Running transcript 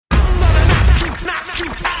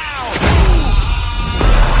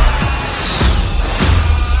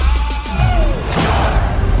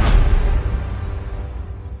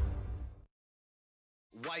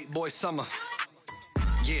Boy Summer.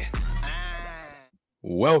 Yeah.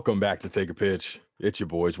 Welcome back to Take a Pitch. It's your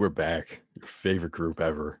boys. We're back. Your favorite group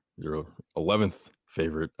ever. Your 11th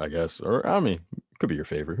favorite, I guess. Or, I mean, could be your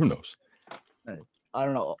favorite. Who knows? Hey, I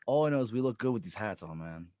don't know. All I know is we look good with these hats on,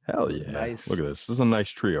 man. Hell They look yeah. nice. Look at this. This is a nice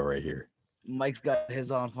trio right here. Mike's got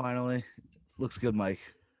his on finally. Looks good, Mike.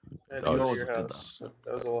 And Oh, you it's your good, house.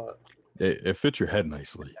 That was a lot. It fits your head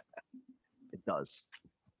nicely. It does.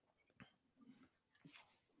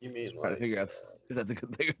 You mean Trying to like? figure out if that's a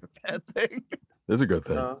good thing or a bad thing. It's a good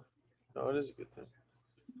thing. No, it is a good thing.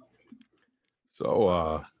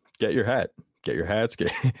 So, get your hat. Get your hats.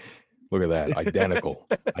 Look at that. Identical.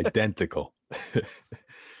 Identical.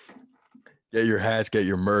 Get your hats. Get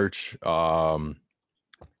your merch. Yeah.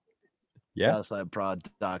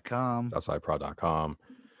 OutsideProd.com. OutsideProd.com.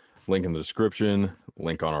 Link in the description.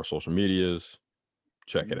 Link on our social medias.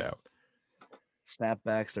 Check it out.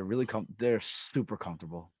 Snapbacks. They're super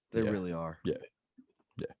comfortable. They Yeah. really are. Yeah.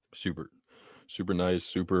 Super nice.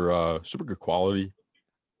 Super good quality.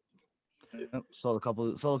 Yep. Sold a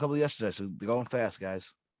couple yesterday, so they're going fast,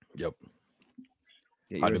 guys. Yep.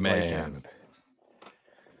 Get High yours while you can. demand.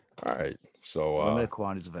 All right. So Limited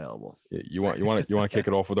quantities available. you want to kick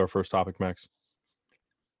it off with our first topic, Max?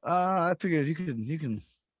 I figured you can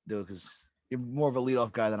do it because you're more of a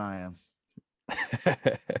leadoff guy than I am.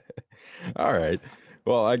 All right.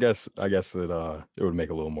 Well, I guess it would make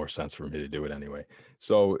a little more sense for me to do it anyway.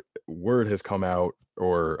 So word has come out,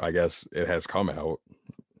 or I guess it has come out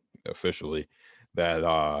officially,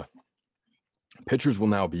 that pitchers will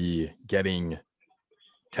now be getting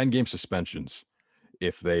 10-game suspensions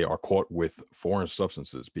if they are caught with foreign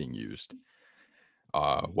substances being used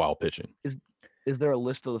while pitching. Is there a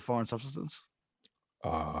list of the foreign substances?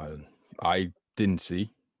 I didn't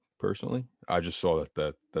see personally. I just saw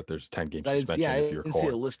that there's 10-game suspension I if you're didn't see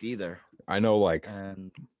a caught. list either. I know, like,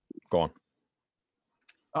 And go on.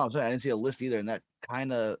 oh, I'm sorry, I didn't see a list either, and that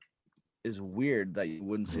kind of is weird that you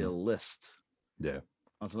wouldn't see a list Yeah.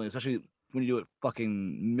 on something, especially when you do it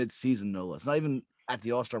fucking mid-season, no less. Not even at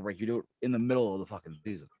the All-Star break. You do it in the middle of the fucking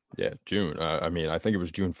season. Yeah, June. I mean, I think it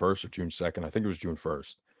was June 1st or June 2nd. I think it was June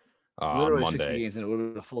 1st. On Literally Monday. 60 games, and it would have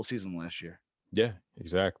been a full season last year. Yeah,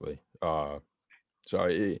 exactly. So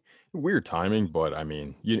weird timing, but I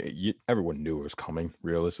mean, everyone knew it was coming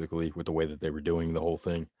realistically with the way that they were doing the whole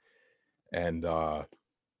thing, and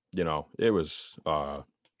it was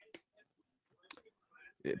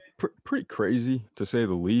pretty crazy to say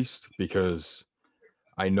the least, because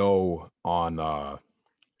I know on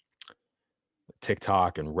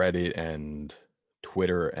TikTok and Reddit and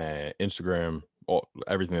Twitter and Instagram,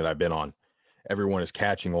 everything that I've been on, everyone is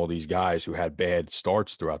catching all these guys who had bad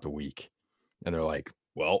starts throughout the week. And they're like,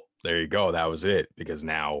 well, there you go. That was it. Because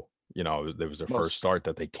now, there was their first start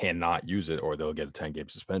that they cannot use it or they'll get a 10-game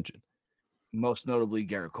suspension. Most notably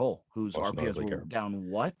Garrett Cole, whose RPMs were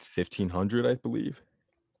down what? 1,500, I believe.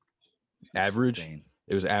 Average. Insane.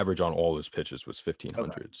 It was average on all his pitches was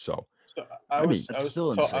 1,500. Okay. So I was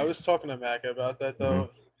talking to Mac about that though.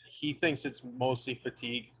 Mm-hmm. He thinks it's mostly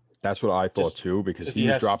fatigue. That's what I thought too, because he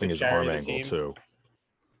was dropping his arm angle too.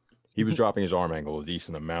 He was dropping his arm angle a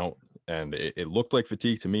decent amount, and it looked like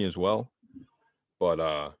fatigue to me as well. But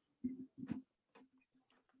I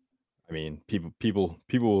mean, people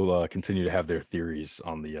will continue to have their theories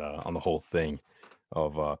on the whole thing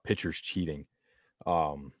of pitchers cheating.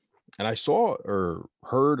 And I saw or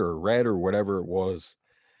heard or read or whatever it was.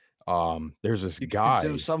 There's this guy.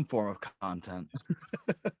 Consume some form of content.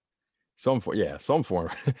 Some form.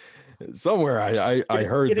 Somewhere I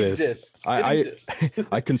heard this. Exists.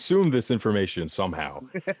 I consumed this information somehow,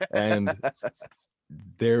 and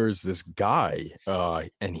there's this guy,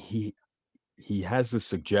 and he has this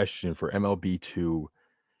suggestion for MLB to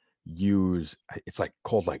use. It's like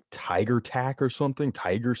called like Tiger Tack or something,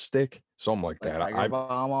 Tiger Stick, something like that. Tiger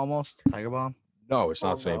Bomb almost. Tiger Bomb. No, it's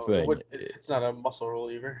not the same thing. It's not a muscle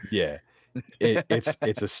reliever. Yeah,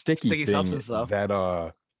 it's a sticky thing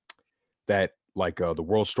that like the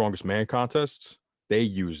World's Strongest Man contests, they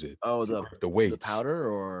use it. Oh, the weights. The powder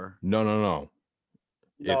or no.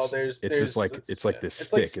 It's just like it's like this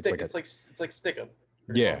stick. It's like Stickum.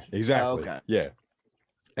 Yeah, much. exactly. Okay. Yeah,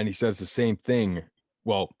 and he says the same thing.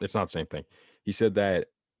 Well, it's not the same thing. He said that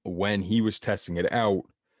when he was testing it out,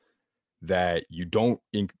 that you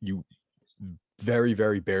very,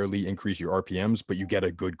 very barely increase your RPMs, but you get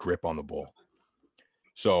a good grip on the ball.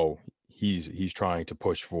 So he's trying to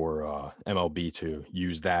push for MLB to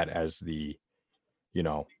use that as the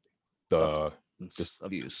the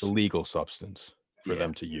legal substance for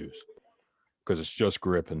them to use, because it's just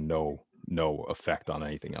grip and no effect on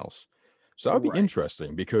anything else. So that would be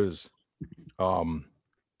interesting, because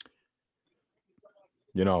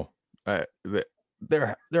you know,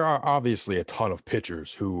 there are obviously a ton of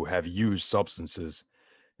pitchers who have used substances,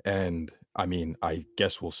 and I mean, I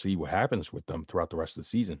guess we'll see what happens with them throughout the rest of the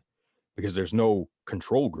season, because there's no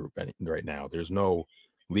control group right now. There's no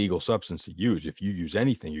legal substance to use. If you use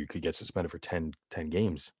anything, you could get suspended for 10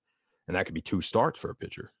 games, and that could be 2 starts for a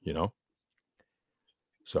pitcher, you know.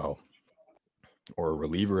 So, or a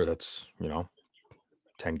reliever, that's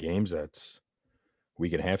 10 games. That's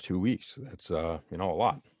week and a half, 2 weeks. That's a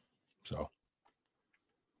lot. So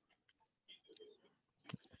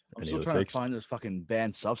I'm still trying to find this fucking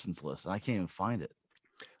banned substance list, and I can't even find it.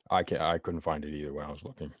 I couldn't find it either when I was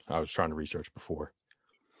looking. I was trying to research before.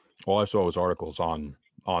 All I saw was articles on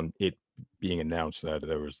it being announced that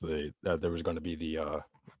there was going to be the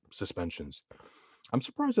suspensions. I'm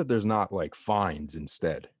surprised that there's not like fines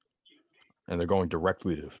instead, and they're going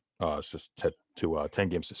directly to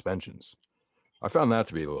 10-game suspensions. I found that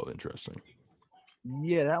to be a little interesting.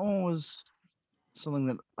 Yeah, that one was something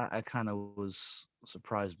that I kind of was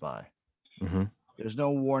surprised by. Mm-hmm. There's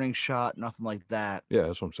no warning shot, nothing like that. Yeah,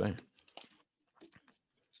 that's what I'm saying.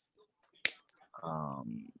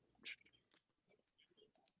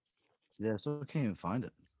 Yeah, so I can't even find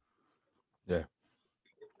it. Yeah.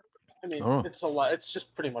 I mean, it's a lot. It's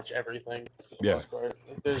just pretty much everything. For the most part.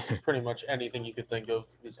 There's pretty much anything you could think of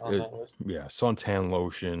is on that list. Yeah, suntan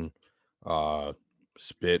lotion,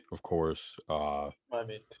 spit, of course. I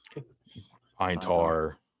mean, pine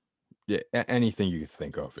tar. Yeah, anything you could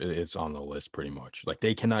think of, it's on the list pretty much. Like,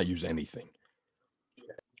 they cannot use anything.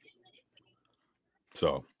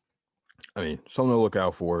 So, I mean, something to look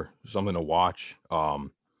out for, something to watch.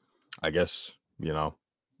 I guess, I don't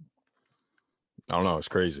know. It's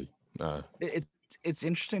crazy. It's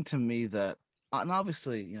interesting to me that, and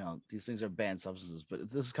obviously, these things are banned substances, but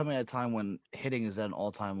this is coming at a time when hitting is at an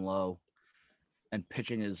all-time low and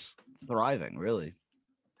pitching is thriving, really.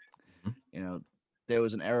 Mm-hmm. There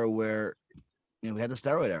was an era where, we had the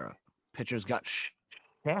steroid era. Pitchers got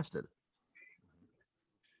shafted.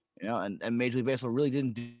 And Major League Baseball really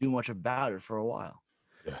didn't do much about it for a while.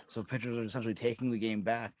 Yeah. So pitchers are essentially taking the game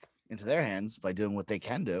back into their hands by doing what they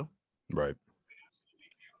can do. Right.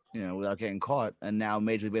 Without getting caught. And now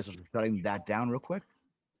Major League Baseball is shutting that down real quick.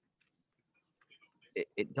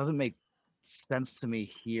 It doesn't make sense to me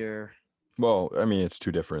here. Well, I mean, it's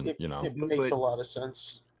too different, It makes a lot of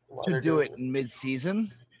sense. To do it in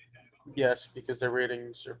mid-season? Yes, because their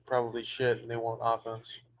ratings are probably shit and they want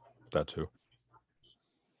offense. That too.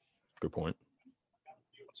 Good point.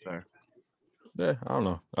 That's fair. Yeah, I don't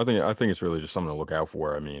know. I think it's really just something to look out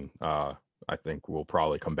for. I mean, I think we'll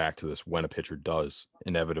probably come back to this when a pitcher does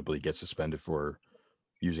inevitably get suspended for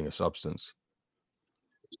using a substance.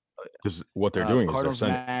 Because what they're doing is they're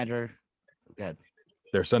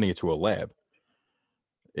sending it to a lab.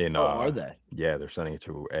 Are they? Yeah, they're sending it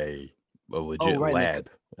to a legit lab,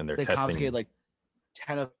 and they're testing. Confiscated like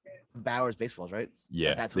 10 of Bauer's baseballs, right?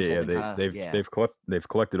 Yeah, they've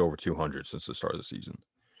collected over 200 since the start of the season.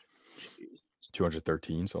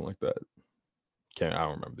 213, something like that. I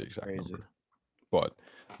don't remember the exact number, but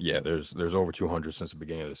yeah, there's over 200 since the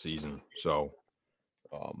beginning of the season. So,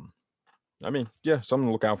 I mean, yeah, something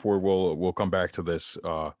to look out for. We'll come back to this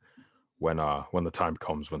when the time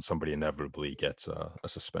comes when somebody inevitably gets a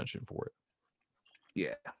suspension for it.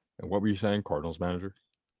 Yeah. And what were you saying, Cardinals manager?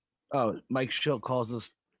 Oh, Mike Shildt calls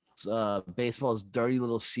this baseball's dirty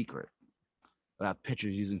little secret about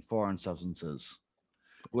pitchers using foreign substances.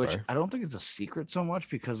 Which I don't think it's a secret so much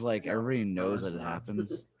because everybody knows that it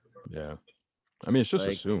happens. Yeah. I mean, it's just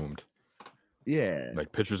assumed. Yeah.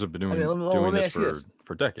 Like pitchers have been doing this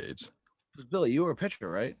for decades. Billy, you were a pitcher,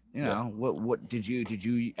 right? What did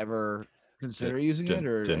you ever consider using it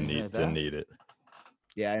or didn't need it.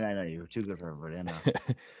 Yeah, I know you were too good for everybody. I know.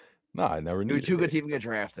 No, I never needed it. You were too good to even get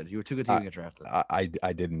drafted.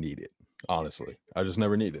 I didn't need it, honestly. I just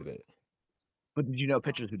never needed it. But did you know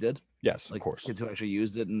pitchers who did? Yes, of course. Kids who actually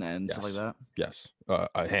used it and stuff like that? Yes,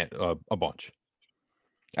 a bunch.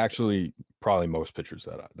 Actually, probably most pitchers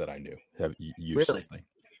that I knew have used something.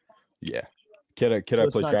 Yeah. Kid I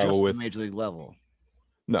played travel with. Major league level.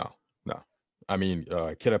 No. I mean,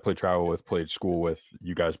 kid I played travel with, played school with.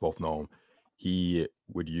 You guys both know him. He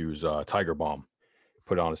would use Tiger Balm,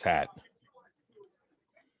 put it on his hat,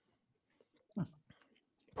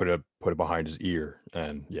 put it behind his ear,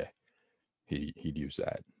 and yeah, he'd use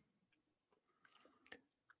that.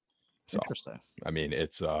 So, interesting. I mean,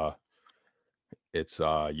 it's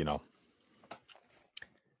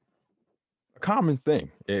common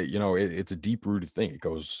thing. It's a deep rooted thing. It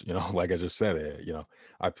goes, like I just said,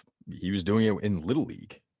 he was doing it in Little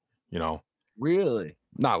League, Really?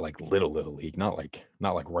 Not like little league, not like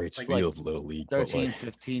Wrights Field little league, 13, but like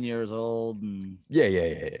 15 years old. And... Yeah,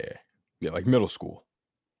 like middle school,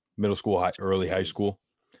 early high school.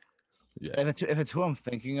 Yeah. If it's who I'm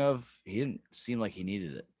thinking of, he didn't seem like he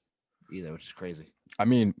needed it either, which is crazy. I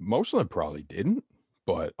mean, most of them probably didn't,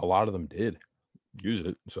 but a lot of them did use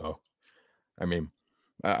it. So, I mean,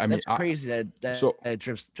 that's crazy that it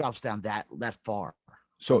drops down that far.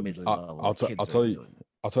 So I'll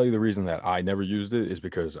tell you the reason that I never used it is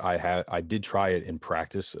because I did try it in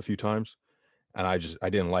practice a few times, and I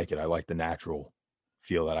didn't like it. I like the natural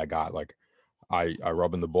feel that I got. Like I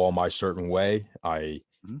rubbing the ball my certain way. I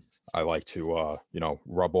like to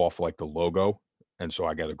rub off like the logo, and so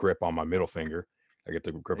I get a grip on my middle finger. I get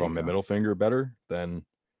the grip on my middle finger better, then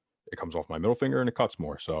it comes off my middle finger and it cuts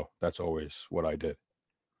more. So that's always what I did.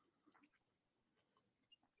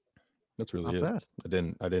 That's really it. Bad.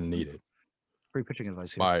 I didn't need it. Free pitching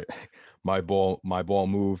advice here. My ball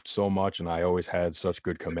moved so much, and I always had such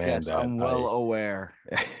good command that I'm well aware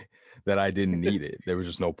that I didn't need it. There was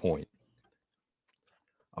just no point.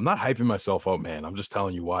 I'm not hyping myself up, man. I'm just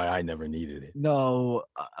telling you why I never needed it. No,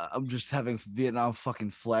 I'm just having Vietnam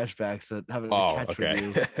fucking flashbacks that having to catch with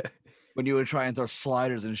you when you were trying to throw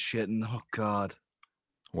sliders and shit. And oh god,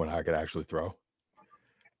 when I could actually throw.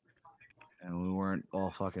 And we weren't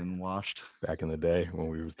all fucking washed. Back in the day when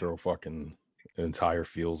we would throw fucking an entire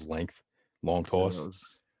field's length long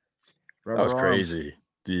toss. That was crazy.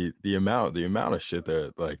 The amount of shit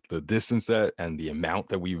that, like, the distance that and the amount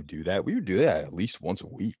that we would do that at least once a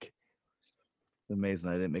week. It's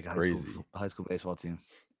amazing. I didn't make a high school baseball team.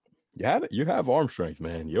 You have arm strength,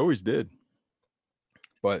 man. You always did.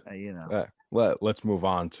 But let's move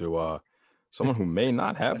on to someone who may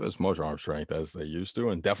not have as much arm strength as they used to,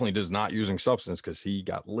 and definitely does not using substance because he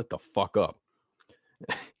got lit the fuck up.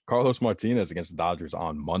 Carlos Martinez against the Dodgers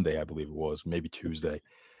on Monday, I believe it was, maybe Tuesday.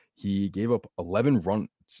 He gave up 11 runs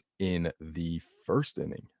in the first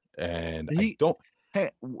inning, and did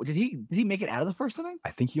he make it out of the first inning?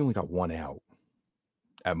 I think he only got one out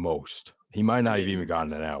at most. He might not have even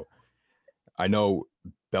gotten it out. I know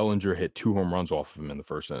Bellinger hit 2 home runs off of him in the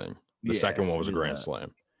first inning. The second one was a grand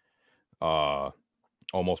slam.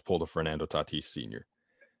 Almost pulled a Fernando Tatis Sr.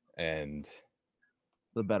 and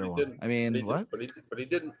the better one. I mean, what? But he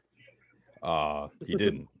didn't. He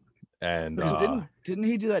didn't. And didn't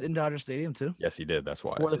he do that in Dodger Stadium too? Yes, he did. That's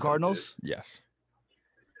why. For the Cardinals? Yes.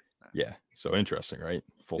 Yeah. So interesting, right?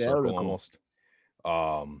 Full circle almost.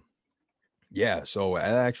 Yeah. So it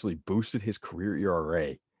actually boosted his career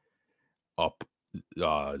ERA up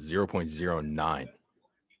 0.09.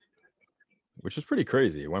 Which is pretty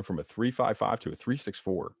crazy. It went from a 3.55 to a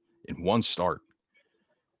 3.64 in one start.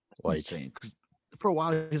 That's insane. Because for a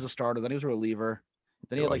while he was a starter, then he was a reliever.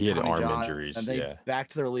 Then he had arm injuries, and then back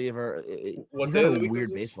to the reliever. He had a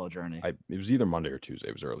weird baseball journey. It was either Monday or Tuesday.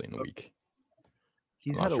 It was early in the week.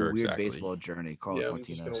 He's had a weird baseball journey. Carlos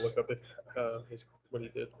Martinez. I'm just gonna look up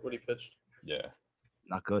what he pitched. Yeah,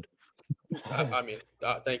 not good. I mean,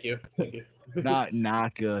 thank you.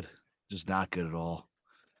 Not good. Just not good at all.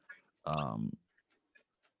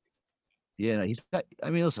 Listen,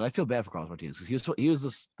 I feel bad for Carlos Martinez because he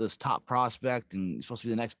was this top prospect and he's supposed to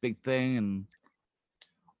be the next big thing, and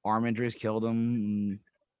arm injuries killed him. And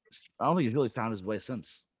I don't think he's really found his way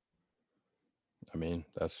since. I mean,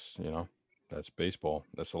 that's baseball.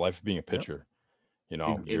 That's the life of being a pitcher.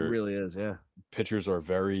 Yep. It really is. Yeah, pitchers are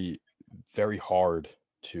very, very hard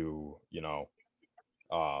to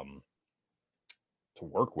to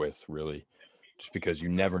work with, really. Just because you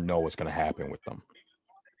never know what's going to happen with them.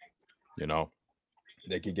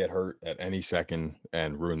 They could get hurt at any second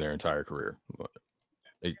and ruin their entire career.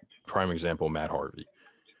 A prime example, Matt Harvey.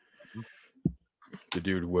 The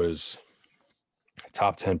dude was a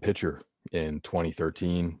top 10 pitcher in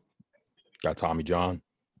 2013, got Tommy John,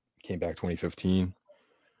 came back 2015,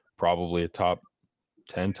 probably a top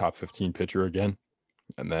 10, top 15 pitcher again,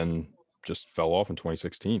 and then just fell off in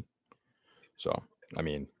 2016. So, I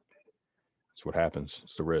mean, that's what happens.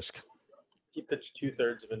 It's the risk. He pitched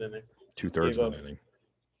 2/3 of an inning. 2/3 of an inning.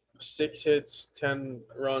 6 hits, 10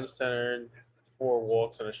 runs, 10 earned, 4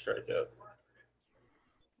 walks, and a strikeout.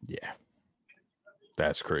 Yeah.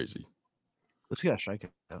 That's crazy. Let's get a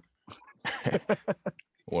strikeout.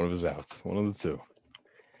 One of his outs. One of the two.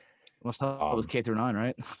 Must have it was K through 9,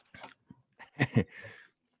 right?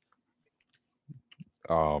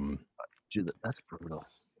 Dude, that's brutal.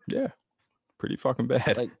 Yeah. Pretty fucking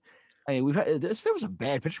bad. Like, I mean, there was a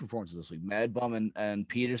bad pitching performances this week. Mad Bum and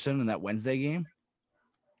Peterson in that Wednesday game.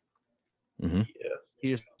 Mm-hmm. Yeah.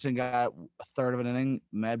 Peterson got a third of an inning.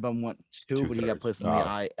 Mad Bum went 2, but he got placed in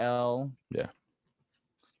the IL. Yeah.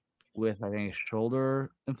 with, I think,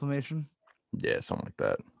 shoulder inflammation. Yeah, something like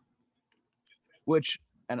that. Which,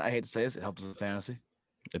 and I hate to say this, it helped with fantasy.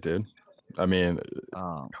 It did. I mean,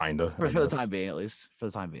 kinda. For the time being, at least. For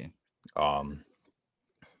the time being.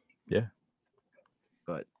 Yeah.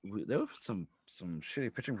 But there were some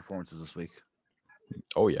shitty pitching performances this week.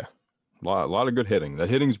 Oh yeah, a lot of good hitting. The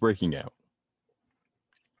hitting's breaking out.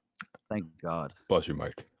 Thank God. Bless you,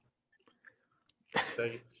 Mike.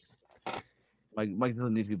 Mike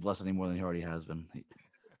doesn't need to be blessed any more than he already has been.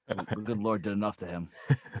 The good Lord did enough to him.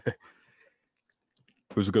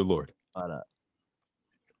 Who's a good Lord? But,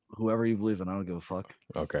 whoever you believe in, I don't give a fuck.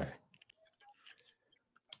 Okay.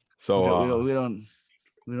 So we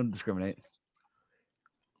don't discriminate.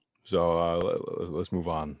 So let's move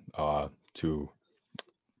on to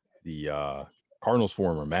the Cardinals'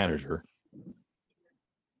 former manager.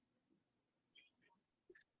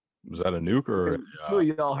 Was that a nuke or?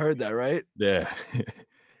 You all heard that, right? Yeah.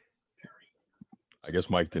 I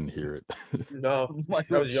guess Mike didn't hear it. No,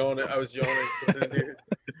 I was yawning. So I didn't hear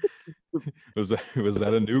it. Was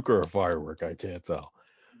that a nuke or a firework? I can't tell.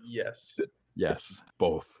 Yes. Yes,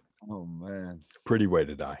 both. Oh man. Pretty way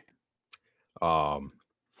to die.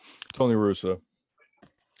 Tony La Russa,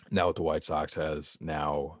 now with the White Sox, is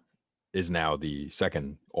now the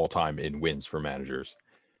second all-time in wins for managers.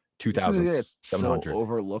 2,764. So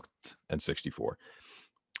overlooked and 64.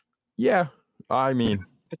 Yeah, I mean,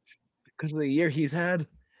 because of the year he's had,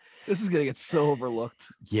 this is gonna get so overlooked.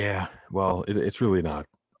 Yeah, well, it's really not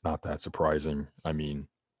that surprising. I mean,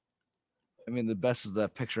 the best is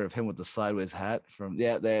that picture of him with the sideways hat from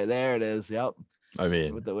there it is. Yep. I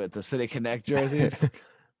mean, with the City Connect jerseys.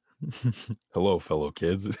 Hello, fellow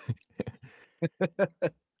kids.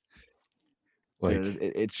 Like, dude,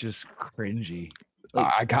 it's just cringy.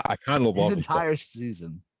 Like, I kind of love his entire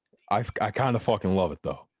season. I kind of fucking love it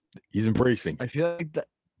though. He's embracing. I feel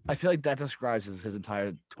like that describes his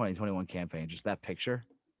entire 2021 campaign. Just that picture.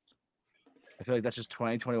 I feel like that's just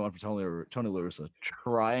 2021 for Tony La Russa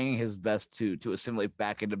trying his best to assimilate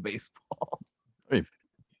back into baseball. I mean,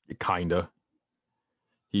 kinda.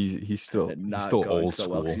 He's still old so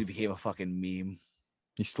school. Well, 'cause he became a fucking meme.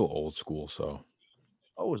 He's still old school, so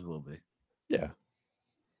always will be. Yeah,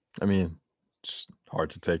 I mean, it's hard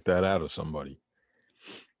to take that out of somebody.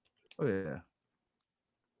 Oh yeah,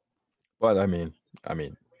 but I mean,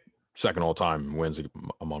 second all time wins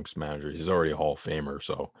amongst managers. He's already a Hall of Famer,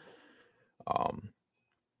 so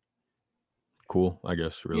cool, I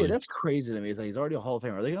guess. Really, yeah, that's crazy to me. It's like he's already a Hall of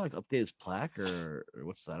Famer. Are they gonna like update his plaque or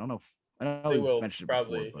what's that? I don't know. I know they will mentioned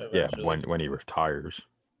probably. Before, yeah, when he retires.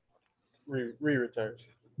 Retires.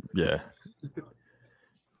 Yeah.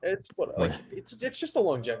 It's what like it's just a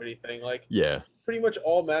longevity thing. Like yeah, pretty much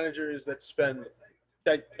all managers that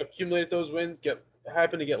accumulate those wins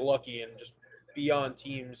happen to get lucky and just be on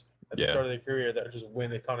teams at the start of their career that just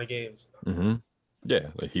win a ton of games. Mm-hmm. Yeah,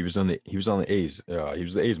 like he was on the A's. He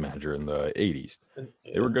was the A's manager in the 80s.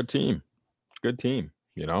 They were a good team. Good team,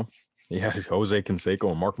 you know. He had Jose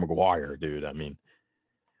Canseco and Mark McGwire, dude. I mean,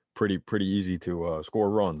 pretty easy to score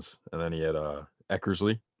runs. And then he had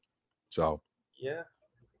Eckersley. So yeah,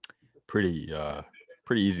 pretty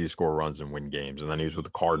easy to score runs and win games. And then he was with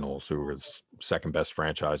the Cardinals, who was second best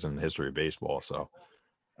franchise in the history of baseball. So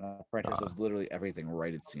franchise does literally everything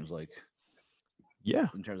right, it seems like. Yeah,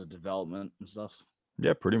 in terms of development and stuff.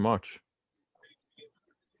 Yeah, pretty much.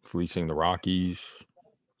 Fleecing the Rockies,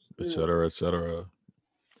 et cetera, et cetera.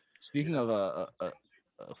 Speaking of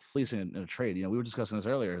fleecing in a trade, we were discussing this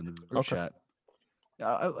earlier in the group chat.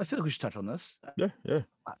 I feel like we should touch on this. Yeah.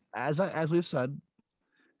 As we've said,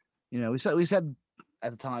 we said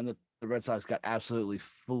at the time that the Red Sox got absolutely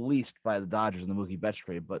fleeced by the Dodgers in the Mookie Betts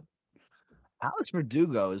trade, but Alex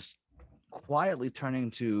Verdugo is quietly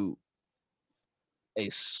turning to a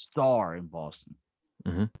star in Boston.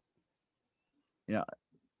 Mm-hmm. In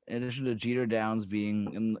addition to Jeter Downs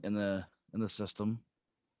being in the system,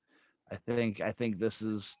 I think this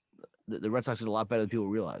is the Red Sox did a lot better than people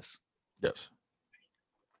realize. Yes,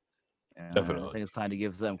 and definitely. I think it's time to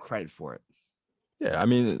give them credit for it. Yeah, I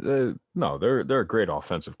mean, they're a great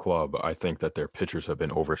offensive club. I think that their pitchers have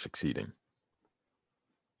been over succeeding.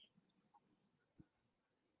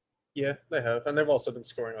 Yeah, they have, and they've also been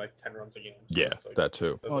scoring like 10 runs a game. So yeah, that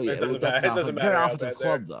too. It doesn't matter. They're an offensive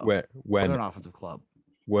club, though. When they're an offensive club.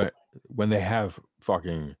 When they have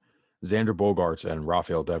fucking Xander Bogaerts and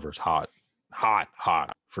Rafael Devers hot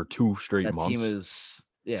for 2 straight months. That team is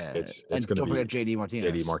It's and don't forget JD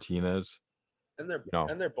Martinez. And their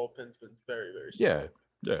bullpen's been very, very strong.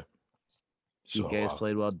 Yeah. So, has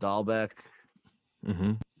played well. Dahlbeck.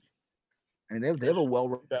 Mm-hmm. I mean, they have a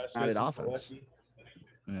well-rounded offense.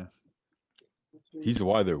 Yeah. He's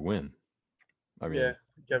why they win. I mean, Yeah,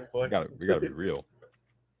 Kevin we Clark. gotta be real.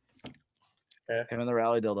 Him and the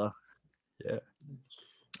rally dildo. Yeah.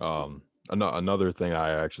 Another thing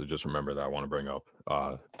I actually just remember that I want to bring up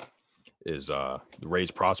is the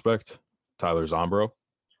Rays prospect Tyler Zombro.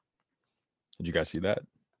 Did you guys see that?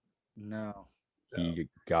 No. He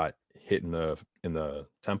got hit in the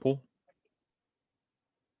temple.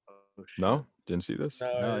 Oh, shit. No, didn't see this. No,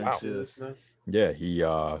 I No, I didn't didn't see see this. No.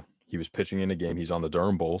 Yeah, he was pitching in a game. He's on the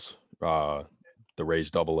Durham Bulls, the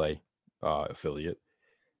Rays AA affiliate.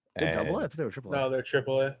 They're double A? I And thought they were triple A. No, they're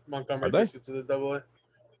AAA. Montgomery Are they? Biscuits are the AA.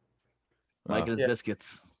 Mike and his Yeah.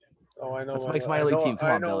 biscuits. Oh, I know. That's my, Mike's I minor league know- team. Come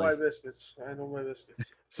I on, know Billy. my biscuits. I know my biscuits.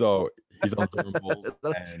 So he's on the Durham Bulls, Is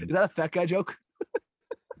and that a fat guy joke?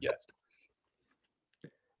 Yes.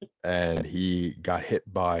 and he got hit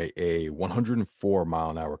by a 104 mile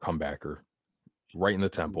an hour comebacker right in the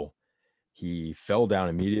temple. He fell down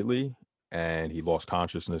immediately and he lost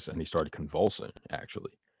consciousness and he started convulsing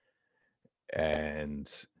actually.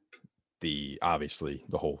 And obviously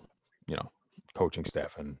the whole, coaching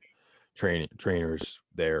staff and trainers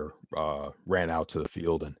there ran out to the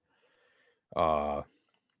field and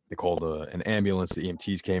they called an ambulance. The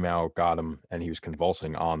EMTs came out, got him, and he was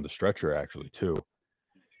convulsing on the stretcher actually too.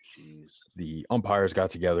 Jeez. The umpires got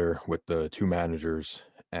together with the two managers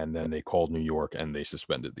and then they called New York and they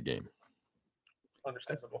suspended the game.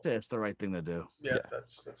 Understandable. It's the right thing to do. Yeah, Yeah.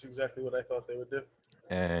 that's exactly what I thought they would do.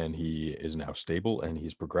 And he is now stable and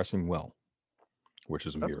he's progressing well, which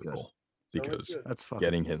is a That's good. miracle It's always because good. That's fucking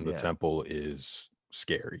getting hit in the yeah. temple is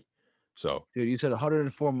scary. So Dude, you said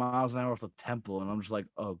 104 miles an hour off the temple, and I'm just like,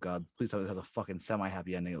 oh god, please tell me this has a fucking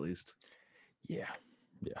semi-happy ending at least. yeah,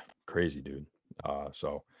 crazy, dude.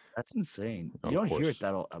 So That's insane. Of You don't hear course.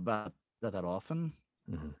 it about that often,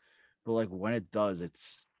 mhm, but like when it does,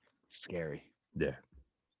 it's scary. yeah,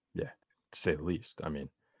 to say the least. I mean,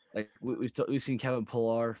 Like we've seen Kevin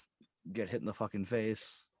Pillar get hit in the fucking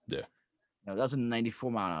face. Yeah. No, that was a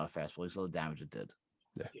 94 mile an hour fastball. You saw the damage it did.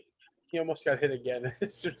 He almost got hit again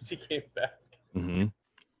as soon as he came back.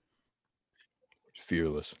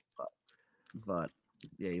 fearless. But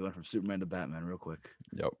yeah, you went from Superman to Batman real quick.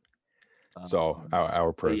 Yep. So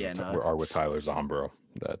our prayers yeah, no, are with it's- Tyler Zombro.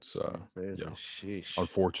 That's Seriously, yeah. sheesh.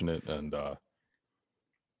 unfortunate, and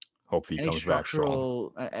hope he Any comes back strong.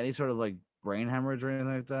 structural, any sort of like brain hemorrhage or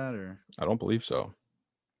anything like that, or I don't believe so.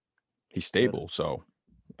 He's stable, so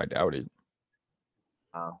I doubt it.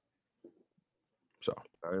 wow, So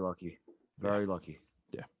very lucky, Yeah. very lucky.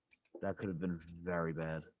 Yeah. That could have been very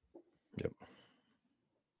bad. Yep.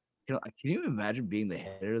 Can you imagine being the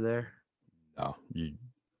hitter there? no, you.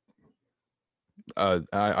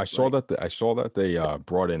 I saw that they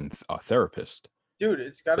brought in a therapist. Dude,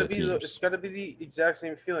 it's gotta For the be teams. it's gotta be the exact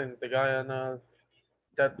same feeling. The guy on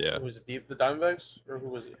that Yeah. who was it, the Diamondbacks, or who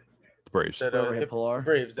was it? The Braves, That Whoever hit hit Pilar?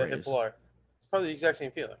 Braves that hit Braves. Pilar. It's probably the exact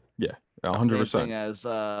same feeling. 100%. Same thing as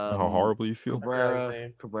How horrible you feel. forgot his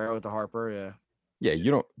name. Cabrera with the Harper. Yeah. Yeah,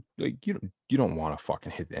 you don't want to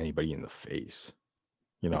fucking hit anybody in the face.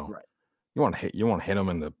 Right. You want to hit them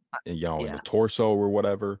in the in yeah. the torso or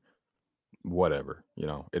whatever.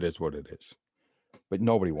 It is what it is. But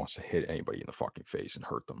nobody wants to hit anybody in the fucking face and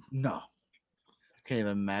hurt them. No. Can't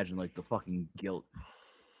even imagine like the fucking guilt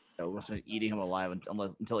that was eating him alive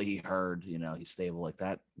until he heard, he's stable like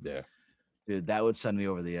that. Yeah. Dude, that would send me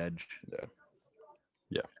over the edge.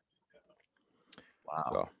 Yeah. Wow.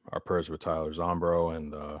 So our prayers with Tyler Zombro,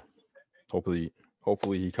 and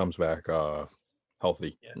hopefully he comes back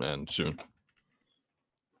healthy and soon.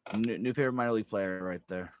 New favorite minor league player right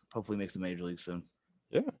there. Hopefully makes the major league soon.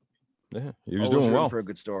 Yeah, he was Always doing rooting well. for a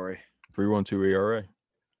good story. 3.12 ERA.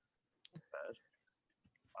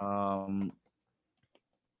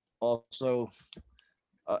 Also,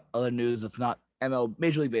 other news that's not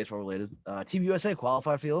Major League Baseball related. Team USA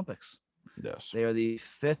qualified for the Olympics. Yes. They are the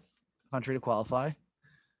 5th country to qualify.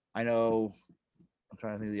 I know. I'm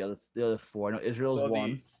trying to think of the other 4. I know Israel's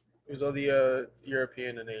one. It was all the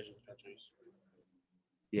European and Asian countries.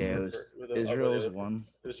 Yeah, it Or was for- with the- over the Israel's other- one.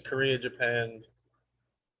 It was Korea, Japan,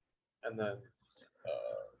 and then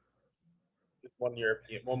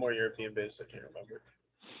one more European base. I can't remember.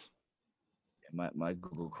 My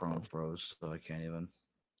Google Chrome froze, so I can't even.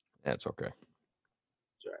 That's okay.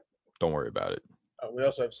 Sorry. Don't worry about it. We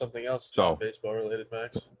also have something else So- non-baseball related,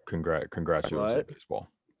 Max. Congrats, USA What?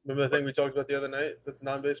 baseball. Remember the thing we talked about the other night that's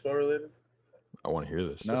non-baseball related? I want to hear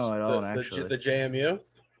this. No, I don't the, actually. The JMU.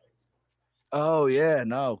 Oh yeah,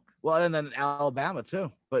 no. Well, and then Alabama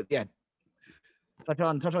too. But yeah, touch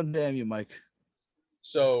on JMU, Mike.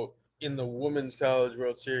 So in the Women's College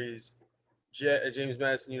World Series, James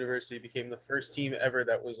Madison University became the first team ever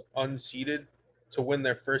that was unseeded to win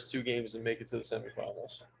their first 2 games and make it to the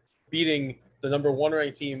semifinals, beating the number 1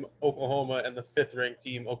 ranked team Oklahoma and the 5th ranked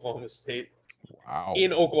team Oklahoma State Wow.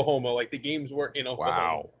 in Oklahoma. Like the games were in Oklahoma.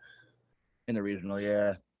 Wow. In the regional,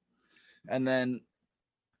 yeah. And then,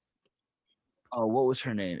 oh, what was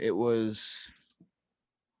her name? It was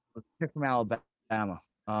a chick from Alabama.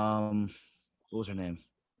 What was her name?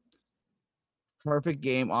 Perfect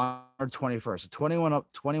game on her 21st. 21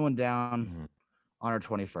 up, 21 down Mhm. on her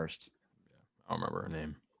 21st. I don't remember her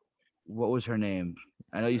name. What was her name?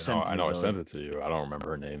 I know you sent it to I me, know I Billy, sent it to you. I don't remember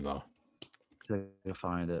her name though. so I can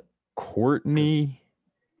find it. Courtney.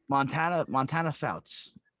 Montana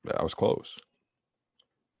Fouts. That was close.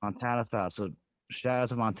 Montana Fouts. So shout out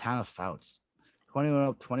to Montana Fouts. 21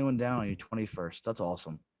 up, 21 down on your 21st. That's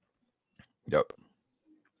awesome. Yep.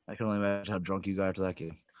 I can only imagine how drunk you got after that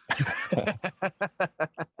game.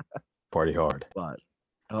 Party hard. But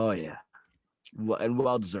oh yeah, and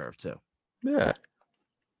well deserved too. Yeah.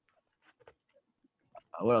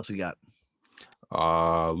 What else we got?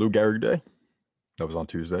 Lou Gehrig Day. That was on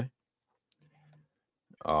Tuesday.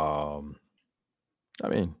 I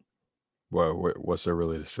mean, what's there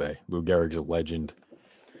really to say? Lou Gehrig's a legend.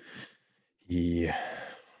 He,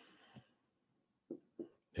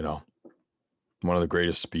 one of the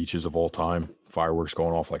greatest speeches of all time. Fireworks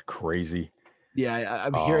going off like crazy. Yeah,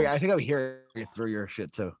 I'm hearing. I think I'm hearing it through your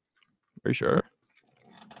shit too. Are you sure?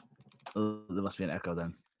 There must be an echo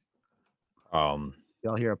then. Um,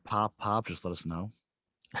 Y'all hear a pop? Just let us know.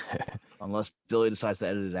 Unless Billy decides to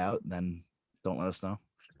edit it out, then don't let us know.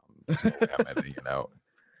 I'm editing it out.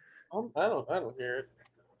 I don't hear it.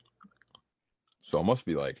 So it must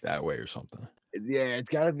be like that way or something. Yeah, it's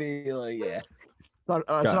gotta be like it's not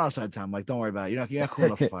outside time. Like, don't worry about it. You're not cool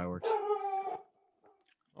enough for fireworks.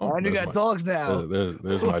 Oh, And you got dogs now.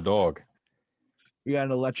 There's my dog. We got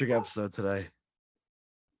an electric episode today.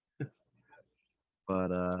 But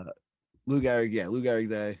Lou Gehrig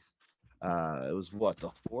Day. It was what, the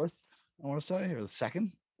 4th, I want to say, or the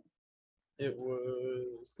 2nd? It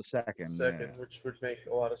was The 2nd. second, Yeah. which would make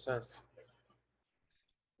a lot of sense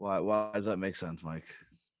Why does that make sense, Mike?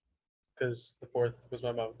 because the 4th was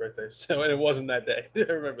my mom's birthday, so and it wasn't that day. I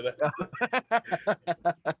remember that.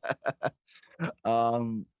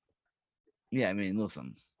 Yeah, I mean,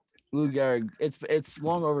 listen, Lou Gehrig, it's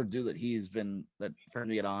long overdue that for him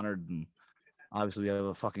to get honored, and obviously we have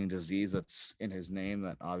a fucking disease that's in his name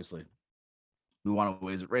that obviously we want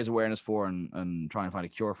to raise awareness for and try and find a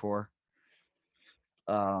cure for.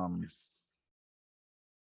 ALS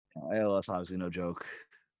obviously no joke.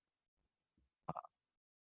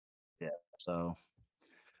 Yeah, so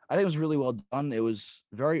I think it was really well done. It was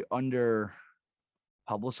very under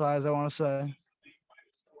publicized, I want to say.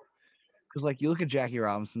 Because like you look at Jackie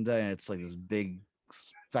Robinson Day and it's like this big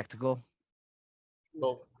spectacle.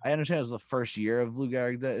 Well, I understand it was the first year of Lou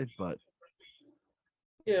Gehrig Day, but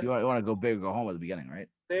yeah, you want to go big or go home at the beginning, right?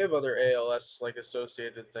 they have other ALS like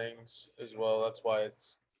associated things as well. That's why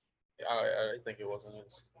it's. I think it wasn't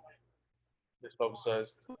as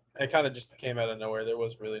publicized. It kind of just came out of nowhere. There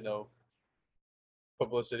was really no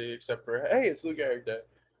publicity except for hey, it's Lou Gehrig Day.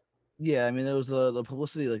 Yeah, I mean there was the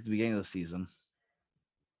publicity like the beginning of the season,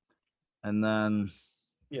 and then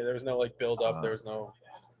there was no like build up. There was no.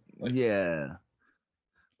 Yeah,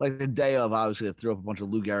 like the day of, obviously they threw up a bunch of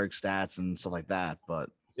Lou Gehrig stats and stuff like that, but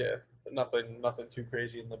yeah, nothing too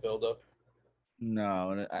crazy in the build up.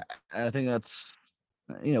 no, and I think that's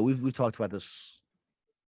we've talked about this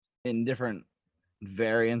in different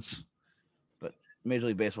variants, but Major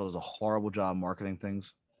League Baseball does a horrible job marketing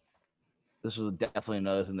things. This was definitely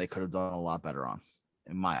another thing they could have done a lot better on,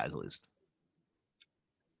 in my eyes at least.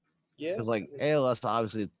 Yeah, because like ALS,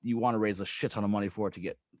 obviously you want to raise a shit ton of money for it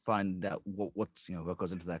to find out what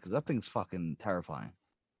goes into that, because that thing's fucking terrifying.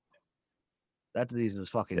 That disease is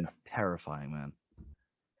fucking terrifying, man.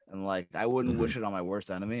 And like I wouldn't wish it on my worst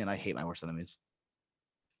enemy, and I hate my worst enemies.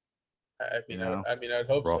 I mean, I'd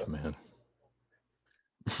hope Rough, so. Man.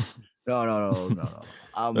 No.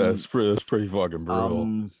 That's pretty fucking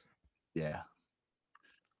brutal. Yeah.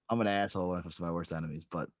 I'm an asshole when it comes to my worst enemies,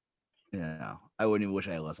 but I wouldn't even wish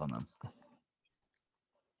ALS on them.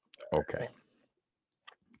 Okay.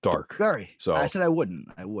 Dark. Very. So I said I wouldn't.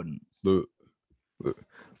 Lou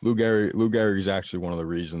Gehrig is actually one of the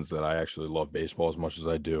reasons that I actually love baseball as much as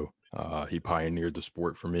I do. He pioneered the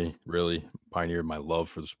sport for me, really pioneered my love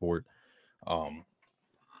for the sport.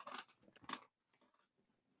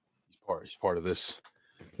 He's part of this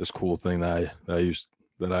cool thing that I used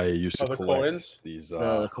to collect. Coins? These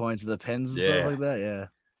the coins, the pins, and stuff like that. Yeah.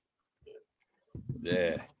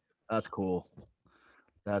 Yeah. That's cool.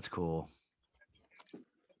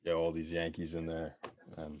 Yeah, all these Yankees in there.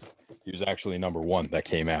 and he was actually number 1 that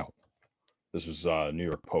came out. This was New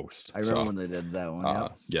York Post. I remember when they did that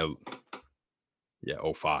one. Yep. Yeah,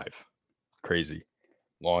 05. Crazy.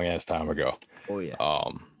 Long ass time ago. Oh yeah.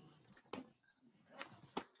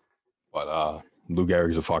 But Lou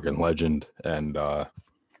Gehrig's a fucking legend, and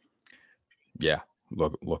yeah,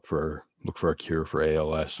 look for a cure for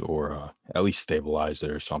ALS, or at least stabilize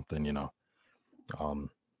it or something, you know.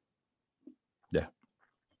 Yeah.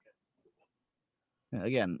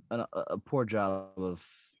 Again, a poor job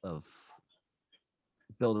of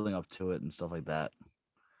building up to it and stuff like that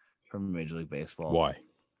from Major League Baseball. Why?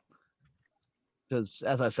 Because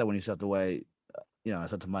as I said when you stepped away, I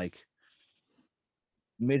said to Mike,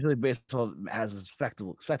 Major League Baseball has a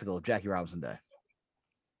spectacle of Jackie Robinson Day.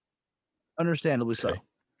 Understandably so. Okay.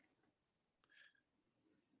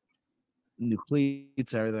 New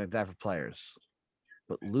cleats and everything like that for players.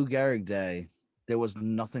 But Lou Gehrig Day, there was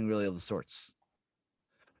nothing really of the sorts.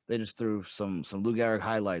 They just threw some Lou Gehrig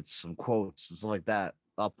highlights, some quotes and stuff like that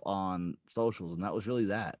up on socials, and that was really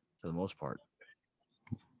that for the most part.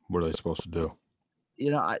 What are they supposed to do?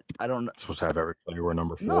 I don't know. Supposed to have every player wear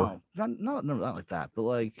number 4? No, not like that. But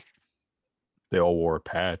like they all wore a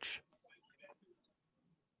patch.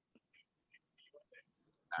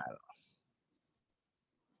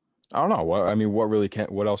 I don't know.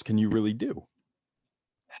 What else can you really do?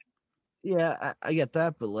 Yeah, I get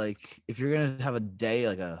that, but like if you're gonna have a day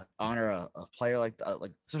honor a player like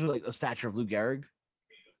especially like a statue of Lou Gehrig,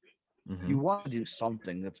 you want to do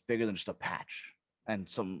something that's bigger than just a patch and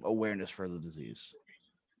some awareness for the disease.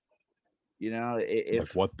 If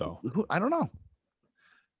like what though? I don't know.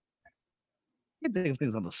 I can think of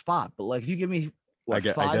things on the spot, but like if you give me I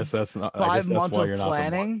guess that's not 5 months why of you're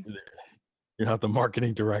planning. You're not the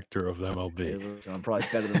marketing director of the MLB. Hey, listen, I'm probably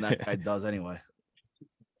better than that guy does anyway.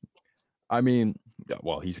 I mean,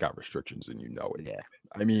 well, he's got restrictions and you know it. Yeah.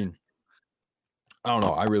 I mean, I don't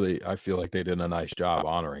know. I feel like they did a nice job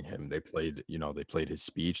honoring him. They played his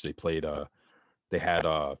speech. They had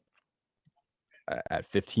at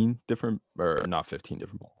 15 different, or not 15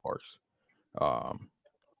 different ballparks. How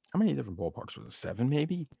many different ballparks was it? 7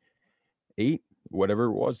 maybe? 8? Whatever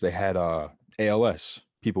it was. They had ALS,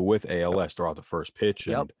 people with ALS throughout the first pitch.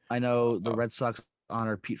 Yep. And I know the Red Sox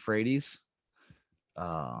honored Pete Frates.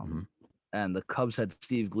 And the Cubs had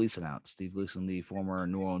Steve Gleason out. Steve Gleason, the former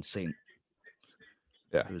New Orleans Saint.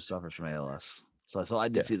 Yeah. Who suffers from ALS. So I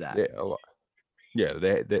did see that. Yeah,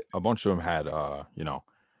 they a bunch of them had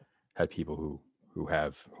had people who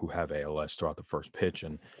have ALS throughout the first pitch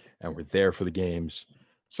and were there for the games.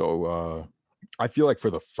 So I feel like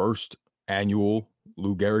for the first annual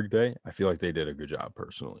Lou Gehrig Day, I feel like they did a good job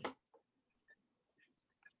personally.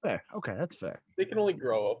 Fair. Okay, that's fair. They can only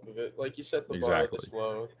grow off of it. Like you said, the bar this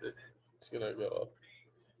low, it's gonna go up.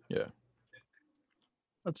 Yeah.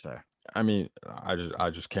 That's fair. I mean, I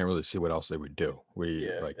just can't really see what else they would do.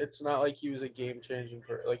 It's not like he was a game changing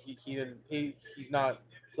like he's not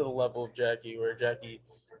to the level of Jackie where Jackie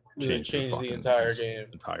really changed the entire game.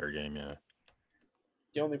 Entire game, yeah.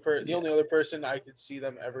 The only other person I could see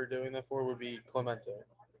them ever doing that for would be Clemente.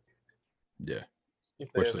 Yeah.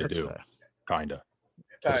 Which they do. Fair. Kinda.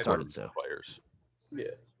 Started to. Players.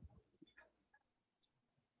 Yeah.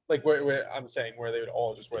 Like where I'm saying where they would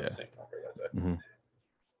all just wear the same number that day. Mm-hmm.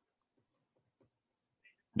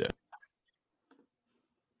 Yeah.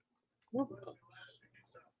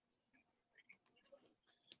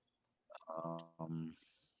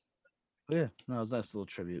 Yeah, no, it was a nice little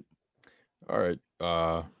tribute. All right.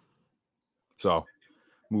 So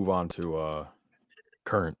move on to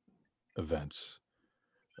current events.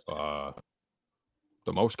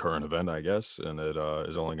 The most current event, I guess, and it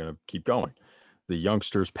is only going to keep going. The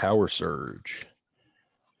youngsters' power surge.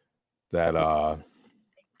 That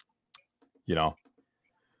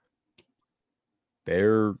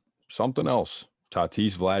they're something else.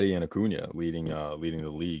 Tatis, Vladdy, and Acuna leading the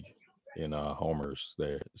league in homers.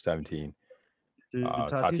 They're 17. Dude,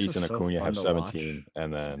 Tatis and Acuna have 17, watch.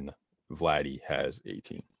 and then Vladdy has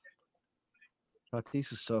 18.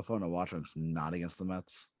 Tatis is so fun to watch when it's not against the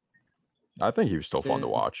Mets. I think he was still fun to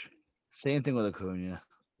watch. Same thing with Acuna.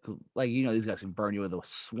 Like, these guys can burn you with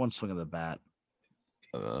one swing of the bat.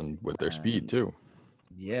 And with their speed, too.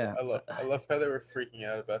 Yeah. I love how they were freaking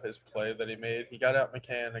out about his play that he made. He got out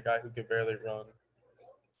McCann, a guy who could barely run.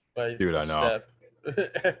 By Dude, I know.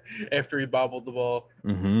 Step after he bobbled the ball.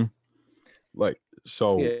 Mm-hmm. Like,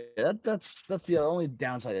 so. Yeah, that's the only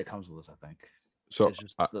downside that comes with this, I think. So it's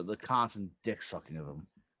just the constant dick sucking of him.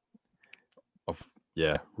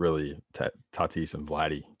 Yeah, really. Tatis and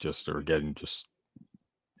Vladdy are getting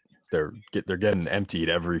they're getting emptied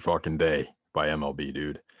every fucking day by MLB,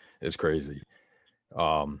 dude. It's crazy.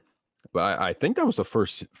 But I think that was the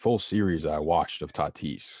first full series I watched of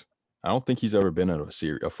Tatis. I don't think he's ever been in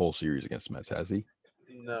a full series against the Mets, has he?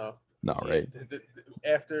 No. No, right?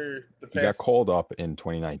 After the He got past, called up in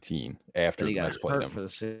 2019 after And he the got Mets played hurt him. for the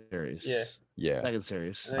series. Yeah. Yeah, Second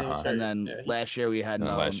series. And then he was Uh-huh. And hurt. then Yeah, last year we had And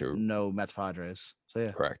then last year- no Mets Padres. So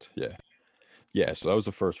yeah. correct. Yeah. Yeah, so that was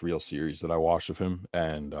the first real series that I watched of him,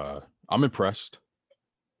 and I'm impressed.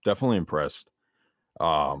 Definitely impressed.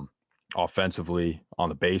 Offensively, on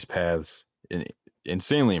the base paths,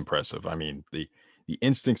 insanely impressive. I mean, the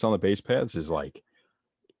instincts on the base paths is like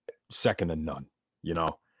second to none, you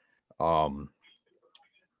know.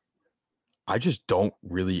 I just don't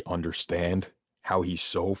really understand how he's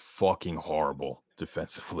so fucking horrible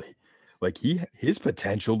defensively. Like his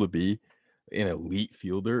potential to be an elite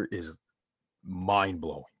fielder is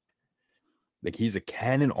mind-blowing. Like he's a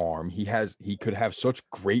cannon arm. He could have such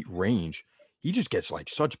great range. He just gets like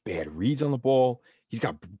such bad reads on the ball. He's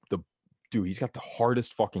got the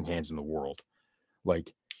hardest fucking hands in the world.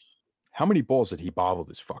 Like, how many balls did he bobble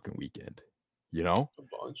this fucking weekend? You know, a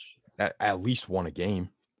bunch. at least one a game.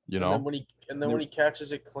 You And know, then when he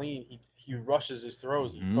catches it clean, he rushes his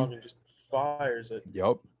throws. Mhm. He fucking just fires it.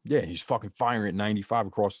 Yep. Yeah, he's fucking firing at 95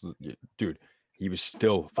 across the dude. He was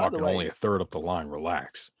still By the fucking way- only a third up the line.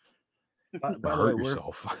 Relax. By the way, Hurt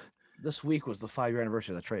yourself. this week was the 5-year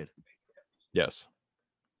anniversary of the trade. Yes.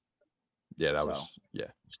 Yeah, that So, was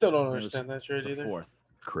Still don't it was- understand that trade It's the either. fourth.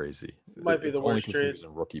 crazy. Might be It's the only worst 'cause he trade. was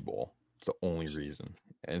in rookie ball. It's the only reason.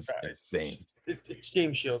 And it's Right. insane. It's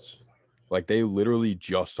James Shields. Like they literally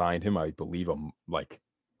just signed him, I believe, like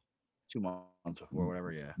 2 months before,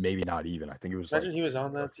 whatever. Yeah. maybe not even. I think it was Imagine like he was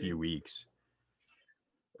on a that few team. weeks.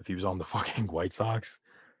 If he was on the fucking White Sox,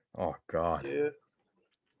 oh god. Yeah.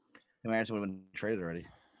 Imagine would have been traded already.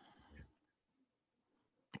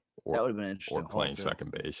 Or, That would have been interesting. or haul, playing too.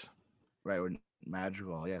 second base, Right.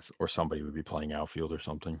 Magical. Yes. or somebody would be playing outfield or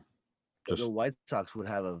something. The Just White Sox would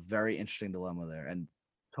have a very interesting dilemma there, and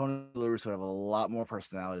Tony La Russa would have a lot more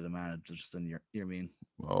personality to manage just than your mean.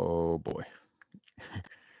 oh boy.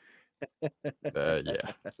 Yeah,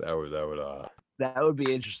 that would That would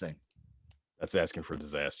be interesting. that's asking for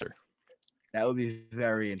disaster. That would be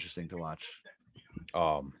very interesting to watch.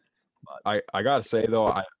 I gotta say though,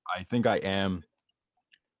 I think I am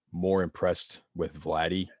more impressed with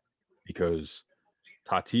Vladdy because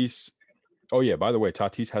Tatis. Oh yeah, by the way,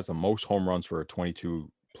 Tatis has the most home runs for a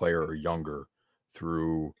 22 player or younger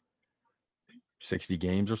through 60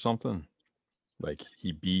 games or something. Like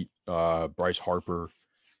he beat Bryce Harper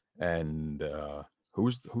and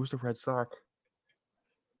who's the Red Sox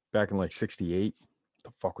back in like 68?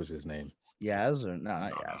 The fuck was his name? Yaz or no,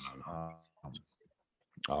 not No, Yaz.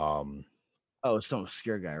 no, Oh, it's some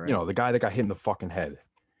obscure guy, right? you know, the guy that got hit in the fucking head.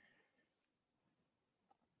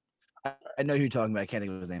 I know who you're talking about. I can't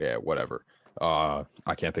think of his name. Yeah, whatever. I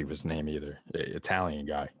can't think of his name either. Italian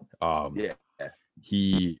guy. Yeah.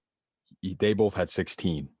 They both had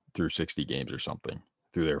 16 through 60 games or something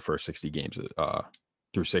through their first 60 games.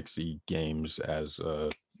 Through 60 games as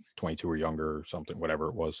 22 or younger or something, whatever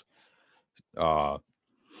it was. And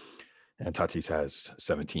Tatis has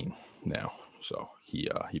 17 now, so he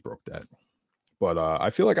broke that. But I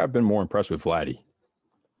feel like I've been more impressed with Vladdy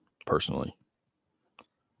personally.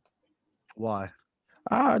 Why?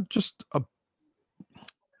 I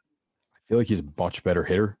feel like he's a much better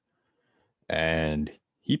hitter, and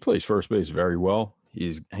he plays first base very well.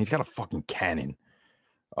 He's got a fucking cannon.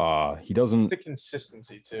 He It's doesn't. the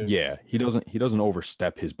consistency too. Yeah, he doesn't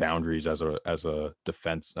overstep his boundaries as a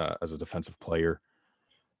defensive player.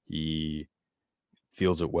 He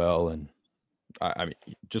fields it well, and I mean,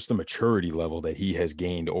 just the maturity level that he has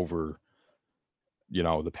gained over,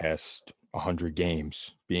 the past 100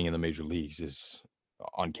 games being in the major leagues is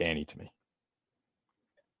uncanny to me.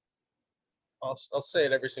 I'll say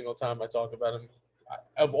it every single time I talk about him.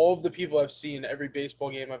 Of all of the people I've seen, every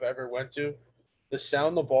baseball game I've ever went to, the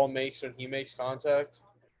sound the ball makes when he makes contact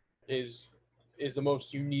is the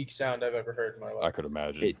most unique sound I've ever heard in my life. I could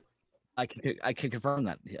imagine. I can confirm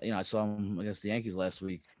that. I saw him against the Yankees last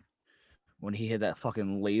week when he hit that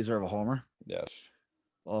fucking laser of a homer Yes.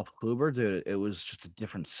 off Kluber. Dude, it was just a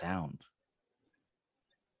different sound.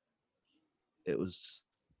 It was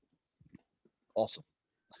awesome.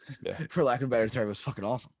 Yeah. For lack of a better term, it was fucking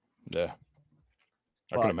awesome. Yeah.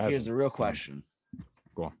 I But can imagine. here's the real question.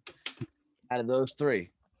 Go on. Out of those three,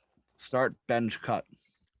 start, bench, cut.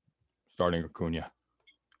 Starting Acuna.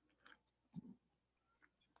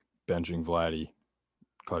 Benching Vladdy.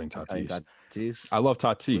 Cutting Tatis. Tatis. I love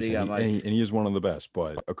Tatis, do you and got, he, Mike? and he is one of the best,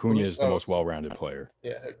 but Acuna is the Oh. most well-rounded player.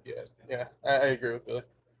 Yeah. I agree with Billy.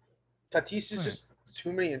 Tatis is Right. just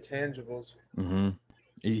too many intangibles. Mm-hmm.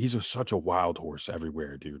 Such a wild horse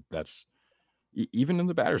everywhere, dude. That's even in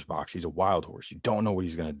the batter's box. He's a wild horse. You don't know what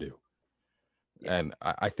he's gonna do. Yeah. And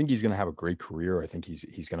I think he's going to have a great career. I think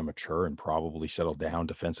he's going to mature and probably settle down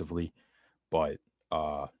defensively, but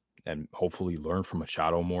and hopefully learn from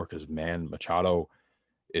Machado more because man, Machado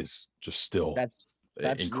is just still That's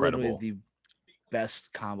literally incredible. the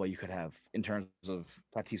best combo you could have in terms of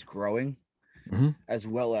Tatis growing Mhm. as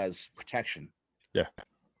well as protection. Yeah.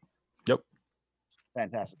 Yep.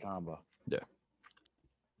 Fantastic combo.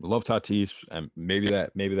 Love Tatis, and maybe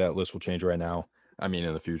that list will change right now. I mean,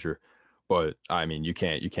 in the future, but I mean, you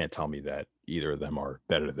can't tell me that either of them are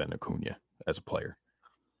better than Acuna as a player.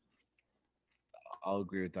 I'll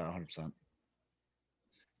agree with that 100%.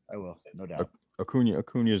 I will, no doubt.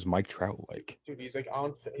 Acuna is Mike Trout like. Dude, he's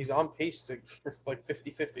on pace for like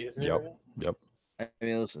 50-50, isn't he? Yep. right now? Yep. I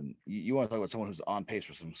mean, listen, you want to talk about someone who's on pace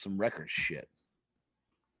for some record shit.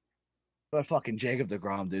 But fucking Jacob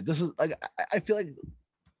DeGrom, dude. This is like I feel like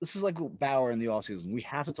this is like Bauer in the offseason. We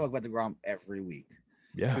have to talk about DeGrom every week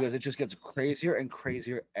Yeah. because it just gets crazier and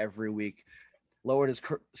crazier every week. Lowered his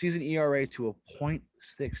season ERA to a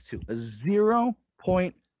 0.62, a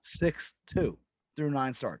 0.62 through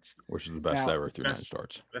 9 starts. Which is the best Now, ever through 9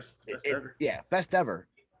 starts. Best It- ever. yeah, best ever.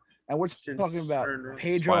 And we're Since talking about earned runs.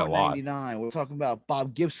 Pedro By a in lot. 99. We're talking about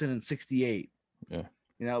Bob Gibson in 68. Yeah.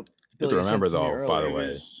 You know, Good Billy, to you said remember to me though, by the earlier, way.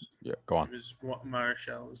 was, Yeah, go on. it was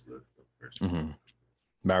Marshall was the first one.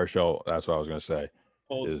 Mm-hmm. Marichal, that's what I was gonna say.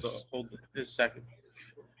 Holds Is- his second.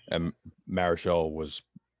 And Marichal was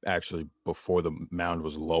actually before the mound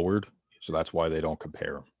was lowered, so that's why they don't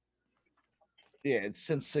compare them. yeah, it's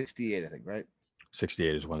since 68, I think, right?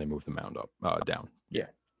 68 is when they moved the mound up, down. Yeah.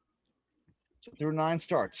 So through 9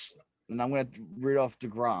 starts, and I'm going to read off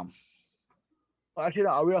DeGrom. Well, actually, no,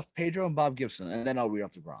 I'll read off Pedro and Bob Gibson, and then I'll read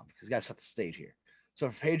off DeGrom because you got to set the stage here. So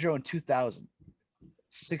for Pedro in 2000,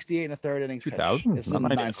 68 and a third innings. 2000? This is Not in 9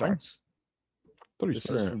 99? starts. Thought he was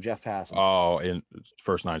This is better. from Jeff Passan. Oh, in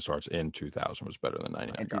first 9 starts in 2000 was better than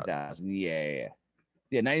 99. in Got it. 2000. Yeah.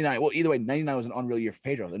 99. Well, either way, 99 was an unreal year for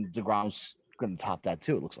Pedro, and DeGrom's going to top that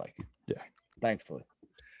too, it looks like. Yeah. Thankfully.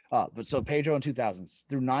 But so Pedro in 2000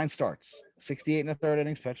 through 9 starts, 68 and a third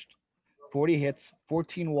innings pitched, 40 hits,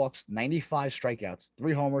 14 walks, 95 strikeouts,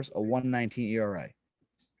 3 homers, a 119 ERA.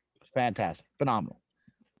 Fantastic. Phenomenal.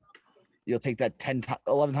 You'll take that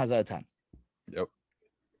 11 times out of 10. Yep.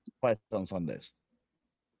 Twice on Sundays.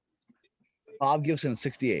 Bob Gibson,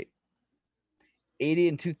 68. 80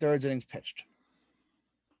 and 2/3 innings pitched.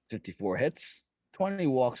 54 hits, 20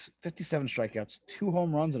 walks, 57 strikeouts, 2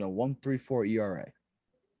 home runs, and a 1.34 ERA.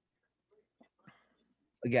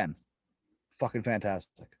 Again, fucking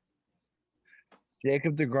fantastic.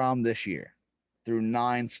 Jacob DeGrom this year, through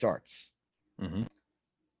 9 starts, Mm-hmm.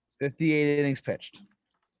 58 innings pitched,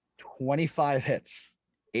 25 hits,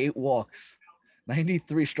 8 walks,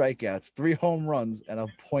 93 strikeouts, 3 home runs, and a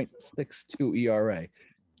 0.62 ERA.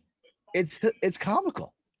 It's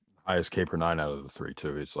comical. Highest K per 9 out of the 3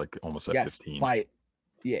 too. It's like almost at Yes, 15. by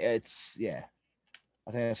yeah.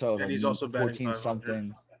 I think I saw it was And like he's also batting 14 500.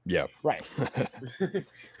 something. Yeah. Right.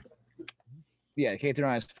 Yeah,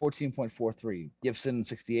 K39 is 14.43. Gibson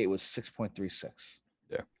 68 was 6.36.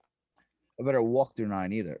 Yeah. A better walk through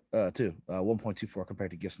 9 either, too. 1.24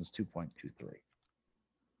 compared to Gibson's 2.23.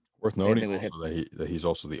 Worth thing noting with also that he's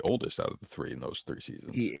also the oldest out of the 3 in those 3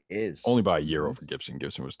 seasons. He is. Only by a year Mhm. over Gibson.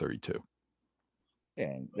 Gibson was 32. Yeah,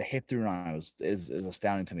 and the hit through 9 is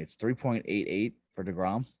astounding to me. It's 3.88 for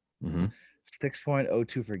DeGrom, Mm-hmm.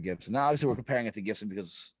 6.02 for Gibson. Now, obviously, we're comparing it to Gibson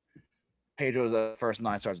because Pedro's the first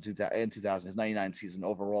 9 starts in 2000. His 99 season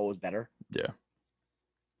overall was better. Yeah.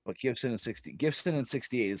 But Gibson and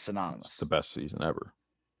 68 is synonymous. It's the best season ever.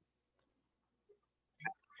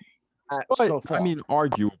 But, But, so far. I mean,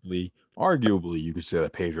 arguably, you could say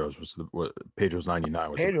that Pedro's 99 was the Pedro's- best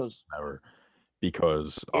season ever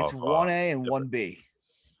because it's of, 1A and different- 1B.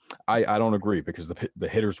 I don't agree because the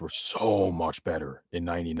hitters were so much better in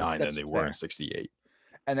 99 That's than they were fair. in 68.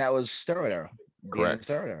 And that was steroid era. The end of Correct.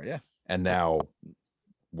 Steroid era, yeah. And now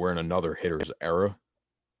we're in another hitter's era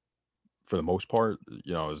for the most part.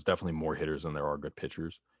 You know, there's definitely more hitters than there are good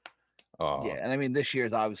pitchers. Yeah. And I mean, this year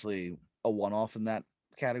is obviously a one-off in that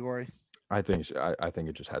category. I think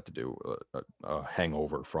it just had to do a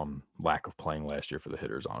hangover from lack of playing last year for the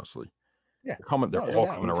hitters. Honestly, Yeah. they're all No coming doubt.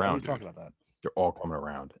 We around. talked Dude. about that. They're all coming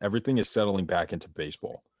around. Everything is settling back into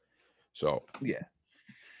baseball. So Yeah.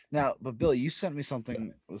 Now, but Billy, you sent me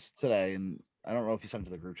something today, and I don't know if you sent it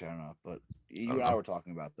to the group chat or not, but you don't and I know. were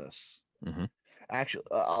talking about this. Mhm. Actually,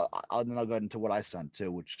 then I'll go into what I sent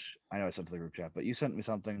too, which I know I sent to the group chat, but you sent me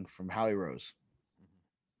something from Howie Rose,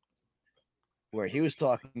 where he was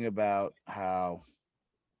talking about how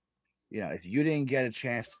if you didn't get a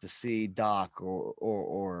chance to see Doc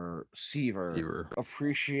or Seaver Seaver.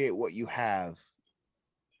 appreciate what you have.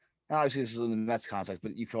 Now, obviously, this is in the Mets context,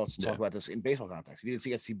 but you could also talk Yeah. about this in baseball context. If you didn't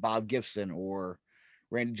get to see Bob Gibson or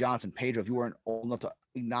Randy Johnson, Pedro, if you weren't old enough to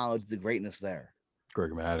acknowledge the greatness there,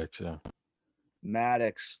 Greg Maddux, yeah.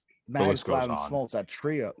 Maddox, list goes Glavine, on. Smoltz, that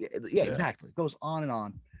trio. Yeah, Yeah. Exactly. It goes on and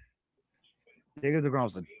on. Jacob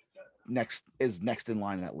deGrom's next in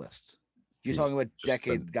line in that list. You're He's talking about just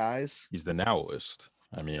decade guys. He's the now list.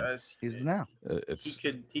 I mean, Guys, He's now. it's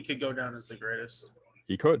he could go down as the greatest.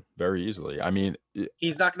 he could very easily. I mean,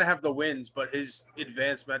 He's not going to have the wins, but his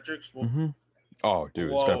advanced metrics will mhm. Oh,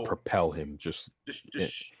 dude, it's gonna Whoa. propel him just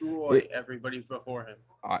destroy everybody before him.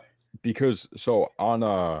 because so on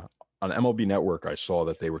MLB Network, I saw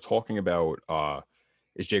that they were talking about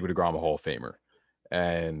is Jacob deGrom a Hall of Famer,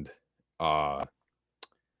 and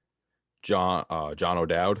John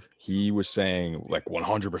O'Dowd, he was saying like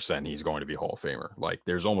 100% he's going to be Hall of Famer. Like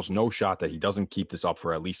there's almost no shot that he doesn't keep this up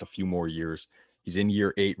for at least a few more years. He's in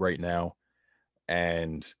year 8 right now,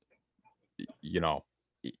 and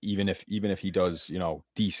even if he does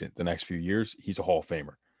decent the next few years, he's a Hall of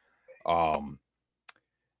Famer.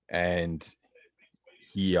 And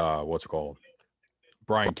he what's it called?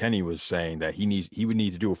 Brian Kenny was saying that he would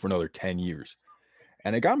need to do it for another 10 years.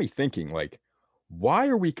 And it got me thinking, like, why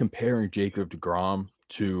are we comparing Jacob deGrom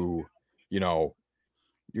to,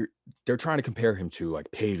 they're trying to compare him to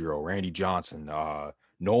like Pedro, Randy Johnson,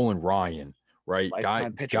 Nolan Ryan, right?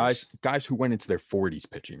 Lifetime Guys who went into their 40s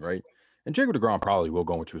pitching, right? And Jacob deGrom probably will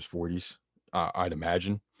go into his 40s, I'd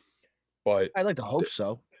imagine. But I'd like to hope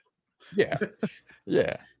so. Yeah.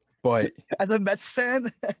 Yeah. But as a Mets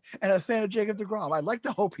fan and a fan of Jacob deGrom, I'd like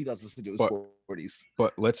to hope he does this into his 40s.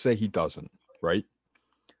 But let's say he doesn't, right?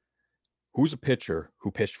 Who's a pitcher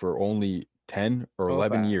who pitched for only 10 or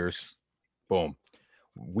 11 years? Boom.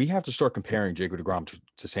 We have to start comparing Jacob deGrom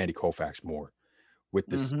to Sandy Koufax more with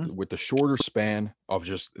this, with the shorter span of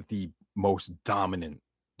just the most dominant.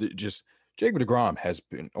 Just Jacob deGrom has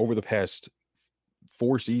been, over the past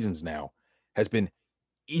 4 seasons now, has been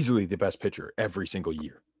easily the best pitcher every single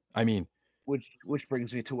year. I mean, which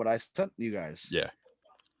brings me to what I sent you guys. Yeah.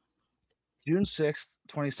 June 6th,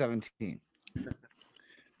 2017.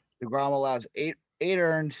 deGrom allows eight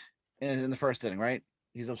earned in the first inning, right?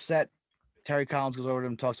 He's upset. Terry Collins goes over to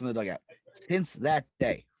him, talks to him in the dugout. Since that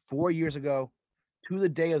day, 4 years ago, to the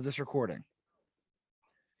day of this recording,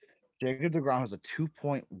 Jacob deGrom has a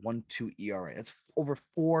 2.12 ERA. That's over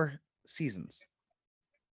 4 seasons.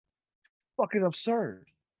 Fucking absurd.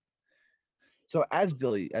 So as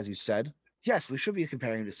Billy, as you said, yes, we should be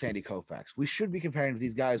comparing him to Sandy Koufax. We should be comparing to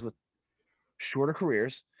these guys with shorter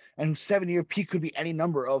careers, and 7-year peak could be any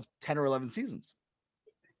number of 10 or 11 seasons.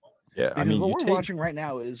 Yeah, because I mean, what we're watching right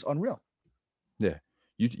now is unreal. Yeah,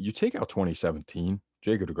 you take out 2017,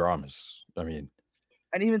 Jacob deGrom is, I mean,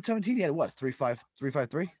 and even 17, he had what,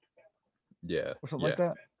 3.53? Yeah, or something like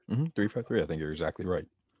that. 3.53. I think you're exactly right.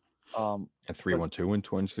 And 3.12 in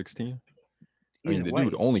 2016. I mean, the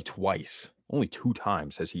dude only 2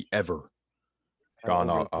 times has he ever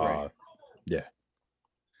gone. Yeah,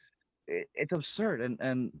 it's absurd,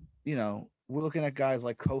 and we're looking at guys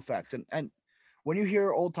like Koufax, and when you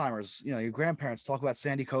hear old timers, your grandparents talk about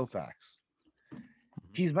Sandy Koufax,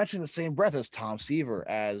 he's mentioned the same breath as Tom Seaver,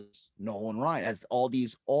 as Nolan Ryan, as all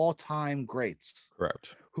these all-time greats.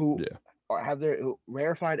 Correct. Who have their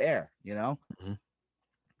rarefied air, Yeah.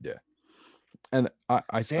 And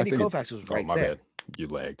I Sandy Koufax was right my there. Bad. You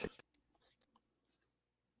lagged.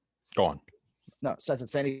 Go on. No, so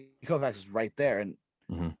Sandy Koufax is right there, and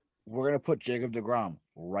we're gonna put Jacob deGrom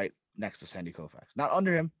right next to Sandy Koufax, not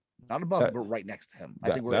under him, not above, but right next to him.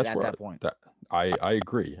 I think we're at that point. I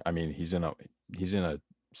agree. I mean, he's in a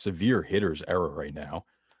severe hitter's era right now.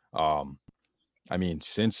 I mean,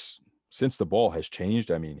 since the ball has changed,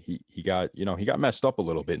 I mean, he got messed up a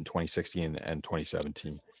little bit in 2016 and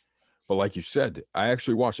 2017. But like you said, I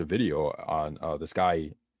actually watched a video on this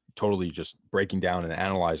guy totally just breaking down and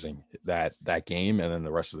analyzing that game and then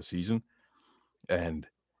the rest of the season. And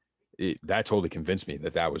that totally convinced me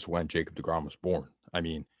that was when Jacob deGrom was born. I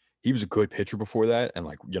mean, he was a good pitcher before that. And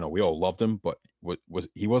we all loved him, but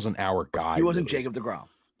he wasn't our guy. He wasn't really. Jacob deGrom.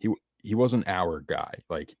 He wasn't our guy.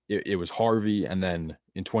 Like it was Harvey. And then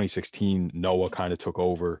in 2016, Noah kind of took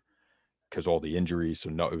over because all the injuries. So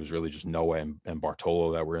it was really just Noah and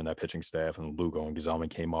Bartolo that were in that pitching staff, and Lugo and Gazelman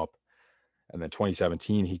came up. And then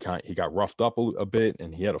 2017, he got roughed up a bit,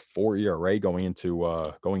 and he had a 4 ERA going into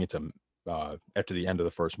after the end of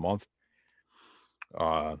the first month.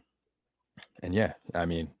 And yeah, I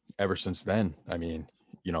mean, ever since then, I mean,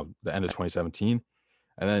 the end of 2017,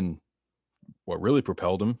 and then what really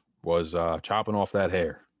propelled him was chopping off that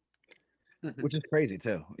hair. which is crazy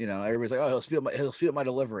too. You know, everybody's like, "Oh, he'll speed up my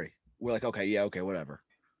delivery." We're like, "Okay, yeah, okay, whatever."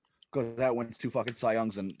 Because that wins 2 fucking Cy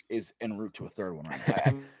Youngs and is en route to a 3rd one right now.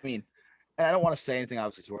 I mean, and I don't want to say anything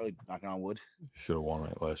obviously too early, knocking on wood. Should have won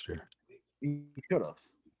it last year. He should have,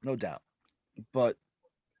 no doubt. But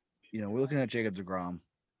you know, we're looking at Jacob deGrom,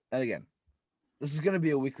 and again, this is going to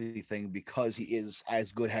be a weekly thing because he is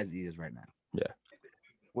as good as he is right now. Yeah.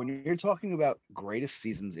 When you're talking about greatest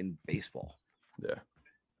seasons in baseball, Yeah.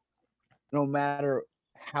 no matter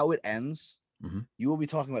how it ends, Mhm. you will be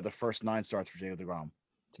talking about the first 9 starts for Jacob deGrom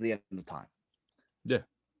to the end of time. Yeah.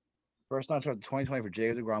 First 9 starts of 2020 for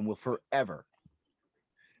Jacob deGrom will forever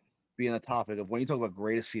be in the topic of when you talk about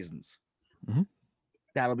greatest seasons. Mhm.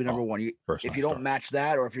 That'll be number Oh, one. First If 9 you don't starts. match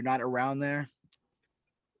that, or if you're not around there,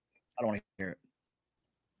 I don't want to hear it.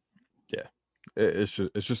 It's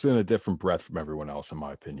just in a different breath from everyone else, in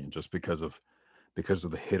my opinion, just because of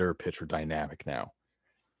the hitter pitcher dynamic now.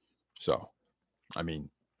 So, I mean,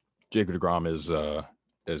 Jacob deGrom is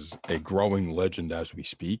a growing legend as we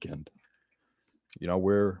speak, and you know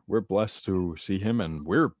we're blessed to see him, and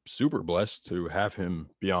we're super blessed to have him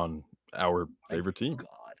be on our favorite team.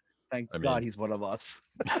 Thank I God mean- he's one of us.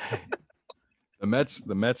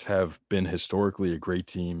 The Mets have been historically a great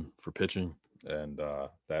team for pitching, and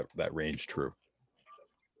that reigns true.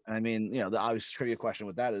 I mean, you know, the obvious trivia question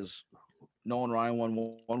with that is Nolan Ryan won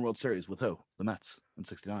 1 World Series with who? The Mets in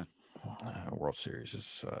 '69. World Series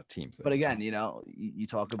is a team thing. But again, you know, you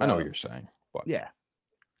talk about. I know what you're saying, but Yeah.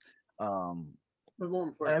 But more I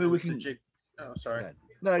importantly, mean, we with the can. Oh, sorry. Ahead.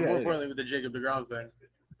 No, But yeah, more yeah. importantly, with the Jacob deGrom thing,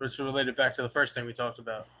 which related back to the first thing we talked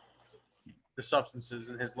about, the substances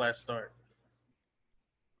in his last start.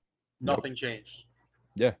 Nope. Nothing changed.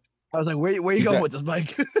 I was like, where are you He's going at- with this,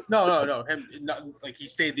 Mike? No. Him, not, like he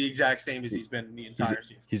stayed the exact same as he's been the entire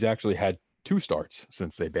season. he's actually had 2 starts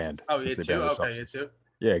since they banned. Oh, since yeah, they too. banned the Okay, yeah, substance. too.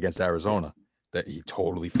 Yeah, against Arizona, that he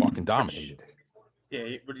totally fucking dominated. Yeah,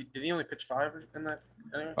 did he only pitch 5 in that?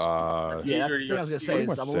 Anyway? Yeah, Or that's the thing I was gonna say. pretty Is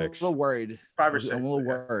much I'm a 6. little worried. 5 or I'm 6. a little yeah.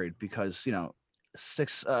 worried because you know,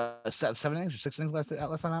 7 innings or 6 innings last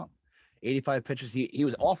time out. 85 pitches. He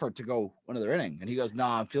was offered to go another inning, and he goes,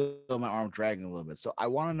 "Nah, I'm feeling my arm dragging a little bit." So I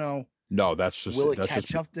want to know, No, that's just will it that's catch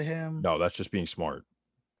just up to him? no, that's just being smart.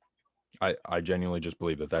 I genuinely just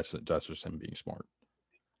believe that that's just him being smart.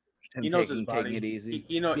 Him He knows his taking body. it easy.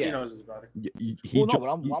 He Yeah. knows his body. He Well, no, ju-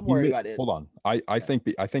 but I'm he worried mi- about it. Hold on, I think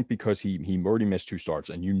because he already missed 2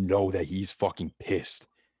 starts, and you know that he's fucking pissed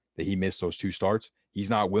that he missed those 2 starts.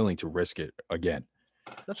 He's not willing to risk it again.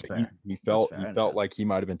 That's So fair. he felt fair, I he understand. felt like he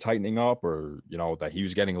might have been tightening up, or you know that he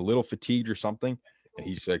was getting a little fatigued or something, and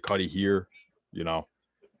he said, "Cuddy here," you know.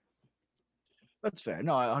 That's fair.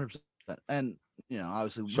 No, 100%. And you know,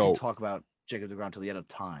 obviously, we So- can talk about Jacob deGrom till the end of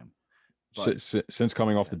time. Since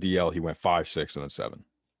coming off the DL, he went 5, 6, and then 7.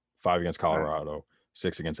 5 against Colorado,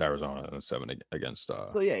 6 against Arizona, and then 7 against.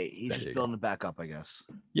 So yeah, he's San just Diego. building it back up, I guess.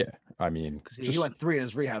 I mean, Because he went 3 in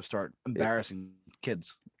his rehab start, embarrassing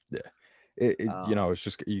kids. you know, it's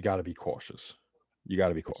just you got to be cautious. You got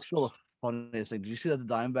to be It's still cautious. the funniest thing. Did you see that the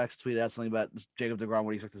Diamondbacks tweeted out something about Jacob deGrom?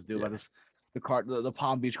 What do you expect to do about Yeah. this? The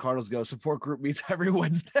Palm Beach Cardinals go support group meets every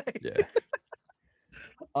Wednesday. Yeah,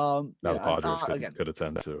 now yeah, the Padres again, could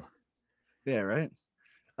attend too. yeah, right.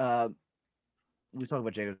 We talk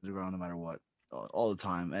about Jacob deGrom no matter what, all the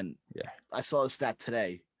time. And Yeah. I saw a stat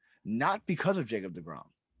today, not because of Jacob deGrom.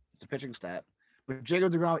 It's a pitching stat, but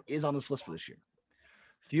Jacob deGrom is on this list for this year.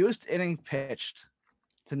 Fewest inning pitched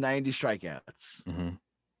to 90 strikeouts hmm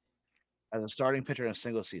as a starting pitcher in a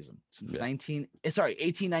single season since Yeah.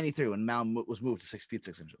 1893 when Mound was moved to 6 feet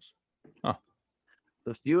 6 inches. Huh.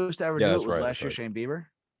 The fewest to ever Yeah, do it that's was right, last that's year, right. Shane Bieber.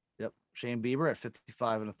 Yep, Shane Bieber at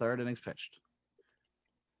 55 1/3 innings pitched.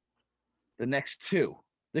 The next 2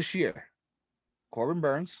 this year, Corbin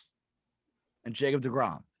Burns and Jacob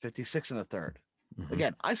deGrom, 56 1/3. Mhm.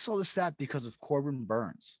 Again, I saw the stat because of Corbin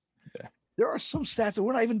Burns. Yeah. There are some stats that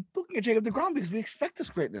we're not even looking at Jacob deGrom because we expect this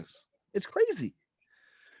greatness. It's crazy.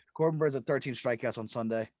 Corbin Burns at 13 strikeouts on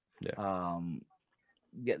Sunday. Yeah.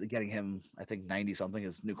 Getting him, I think 90 something,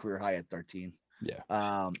 his new career high at 13.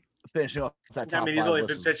 Yeah. Finishing off that top I mean, he's 5 only list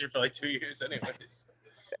been is- pitching for like 2 years, anyways.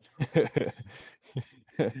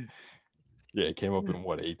 Yeah, it came up in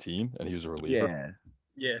what 18, and he was a reliever. yeah.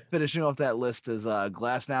 Yeah. Finishing off that list is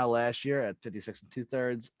Glasnow last year at 56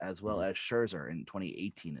 2/3, as well Mhm. as Scherzer in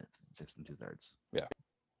 2018 at 56 2/3. Yeah.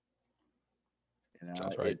 You know,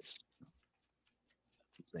 Sounds right. It's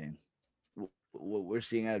insane. What we're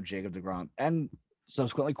seeing out of Jacob deGrom and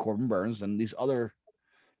subsequently Corbin Burns and these other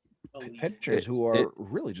pitchers who are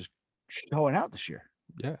really just showing out this year.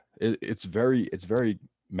 Yeah, it's very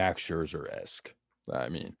Max Scherzer esque. I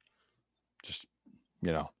mean, just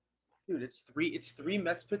you know. Dude, it's three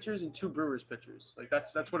Mets pitchers and two Brewers pitchers. Like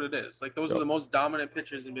that's what it is. Like those are Yep. the most dominant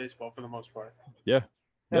pitchers in baseball for the most part. Yeah.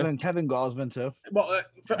 Kevin Gosman too. Well, I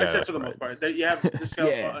Yeah, said that's for the right. most part. You have Descalfo.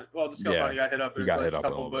 Yeah. Well, Descalfo got hit up. He In got his hit last up a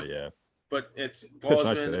couple, little bit. Yeah. but it's Pitched nice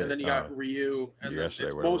Gosman, today, and then you got Ryu, and then yesterday,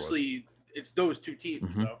 it's whatever it was. mostly it's those two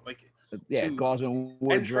teams Mhm. though. Like Yeah, Two- Gosman,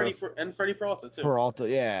 and Freddie Woodruff, Peralta too. Peralta.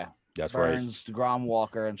 Yeah, That's right. Burns, DeGrom,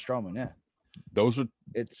 Walker, and Stroman. Yeah, Those are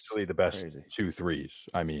it's really the best crazy. 2 threes.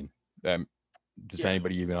 I mean, does Yeah.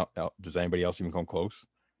 anybody even does anybody else even come close?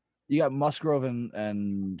 You got Musgrove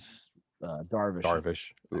and Darvish.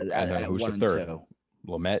 Darvish, and at then who's the 1 and third? 2.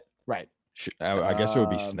 Lamette. Right. I guess it would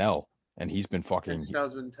be Um, Snell, and he's been fucking. And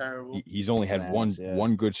Snell's been terrible. He's only had Bananas, yeah.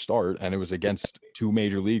 one good start, and it was against 2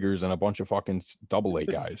 major leaguers and a bunch of fucking double A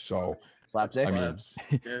guys. So Slapdick. I mean, Slaps.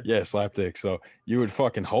 Yeah. yeah, slapdick. So you would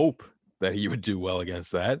fucking hope that he would do well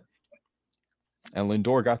against that. And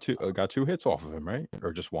Lindor got two hits off of him, right?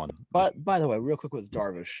 Or just one? But by the way, real quick with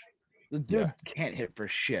Darvish, the dude Yeah. can't hit for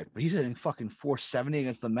shit, but he's hitting fucking 470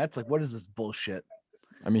 against the Mets. Like, what is this bullshit?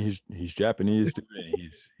 I mean, he's Japanese. Dude,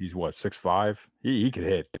 and he's what 6'5". He could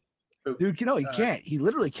hit. Dude, he can't. He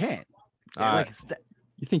literally can't. Uh, Like,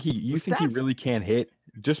 You think he stats- really can't hit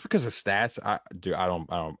just because of stats? I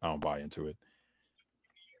don't buy into it.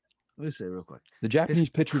 let me say real quick. The Japanese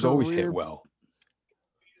pitchers always hit career- well.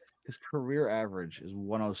 His career average is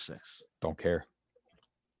 106. Don't care.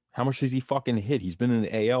 How much does he fucking hit? He's been in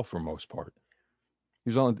the AL for most part. He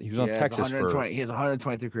was on He has Texas for 120 He has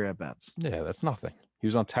 123 career at bats. yeah, that's nothing. He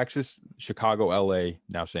was on Texas, Chicago, LA,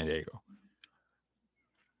 now San Diego.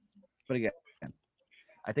 But again,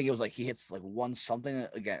 I think it was like he hits like 1 something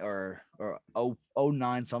again or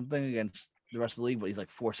 009 something against the rest of the league, but he's like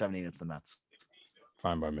 470 against the Mets.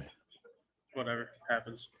 Fine by me. Whatever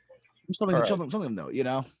happens. Something, All right. something though, you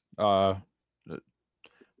know.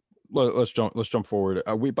 Let's jump forward.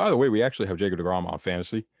 By the way, we actually have Jacob DeGrom on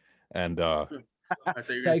fantasy, and I thought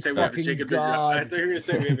you were gonna Thank say we have a fucking Jacob DeGrom. God. I thought you were gonna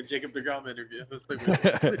say we have a Jacob DeGrom interview. I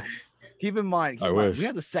was like, Keep in mind, I we wish.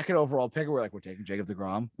 had the second overall pick. We're like, we're taking Jacob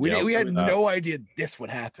DeGrom. We Yeah, we had uh, no idea this would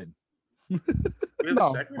happen. we have No.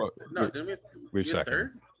 a second? Well, No, didn't we? we have had second.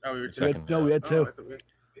 third? Oh, we were Second. two. We had Oh, two. I thought we-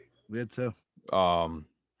 We had two.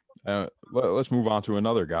 Let's move on to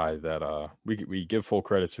another guy that we give full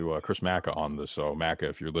credit to Chris Macca on this. So Macca,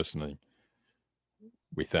 if you're listening,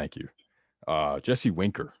 we thank you. Jesse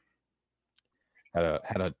Winker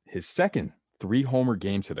had his second 3-homer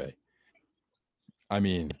game today. I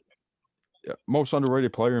mean, most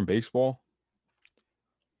underrated player in baseball.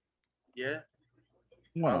 Yeah.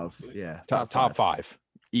 One of, Probably. yeah. Top five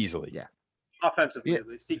easily. Yeah. Offensively, Yeah. at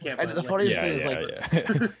least he can't. And play the left. funniest thing is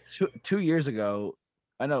like yeah. 2 years ago,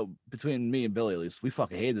 I know between me and Billy at least, we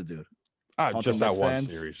fucking hated the dude. Ultimate Just that Mets one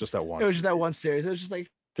fans. series. Just that one. It was just that one series. It was just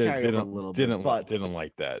like carry over a little bit, but- didn't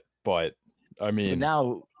like that. But I but mean,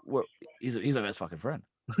 now he's my best fucking friend.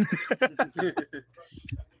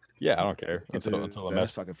 yeah, I don't care It's until a the best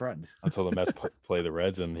Mets fucking friend. until the Mets play the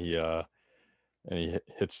Reds and he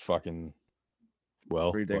hits fucking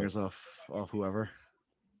well. 3 but- dingers off whoever.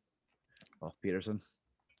 Off Peterson.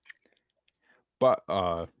 But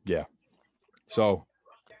yeah. So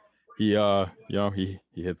he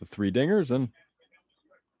he hit the 3 dingers and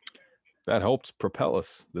that helped propel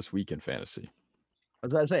us this week in fantasy. I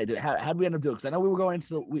was about to say, how did we end up doing? Because I know we were going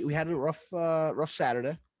into we had a rough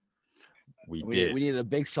Saturday. We We did. needed a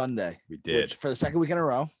big Sunday. We did. Which, for the second week in a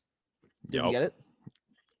row. Did we Yep. get it?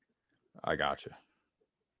 I got you.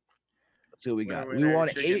 Let's see what we Winner, got. We winner, won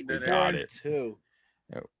chicken 8 dinner. Got it. 2.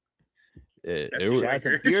 It That's was right.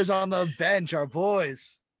 Shout out to beers on the bench, our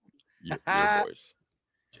boys. your voice.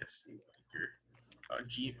 Jesse Winker.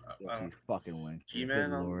 G Let's see, fucking win.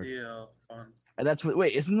 G-Man on the deal. Fun. And that's what.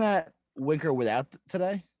 Wait, isn't that Winker without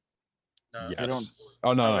today? No, Yes. They don't-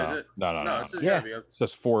 Oh no, Oh, no, is no, it? no, no, No, no. this is Yeah. gotta be up. It's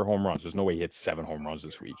just 4 home runs. There's no way he hit 7 home runs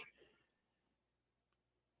this week.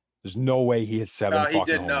 There's no way he hit 7 No, fucking he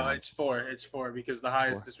did. home No, runs. it's 4. It's 4 because the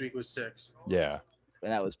highest 4. this week was 6. Yeah.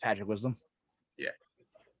 And that was Patrick Wisdom.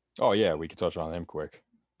 Oh yeah, we can touch on him quick.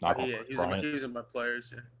 Not Yeah, Chris he's in, my, Bryant. he's in my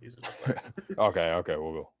players. Yeah, he's in my players. Okay,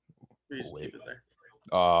 we'll go. We just wait. keep it there.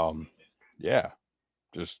 Yeah,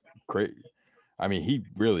 just great. I mean, he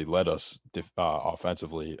really led us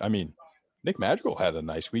offensively. I mean, Nick Madrigal had a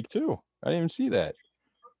nice week too. I didn't even see that.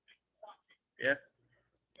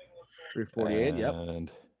 348. Yep.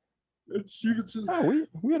 And It's Stevenson. oh,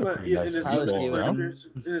 we had a But pretty yeah, nice in his, Tyler week all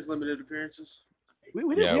Stevenson. around. in his limited appearances.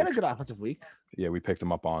 We Yeah, had a good offensive week. Yeah, we picked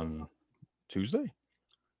him up on Tuesday,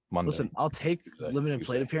 Monday. Listen, I'll take Tuesday, limited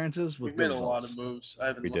plate Tuesday. appearances with We've made good a lot results. of moves. I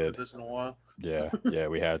haven't We looked did. at this in a while. Yeah,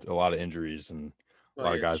 we had a lot of injuries and a Well,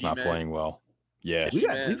 lot of yeah, guys not G-Man. playing well. Yeah, we've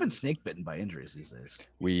Man. been snake bitten by injuries these days.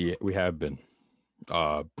 we have been.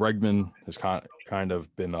 Bregman has kind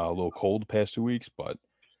of been a little cold the past 2 weeks, but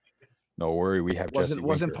no worry, we have Jesse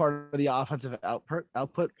Wasn't Winker. part of the offensive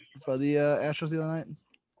output for the Astros the other night.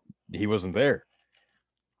 He wasn't there.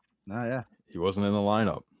 No, yeah, He wasn't in the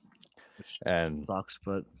lineup. which And sucks.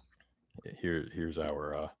 But here's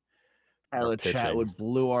our Tyler pitching. Chatwood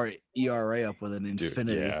blew our ERA up with an dude.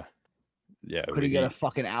 infinity. Yeah. Could he get a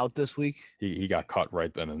fucking out this week? He got cut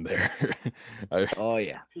right then and there. Oh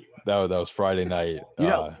yeah. That was Friday night. You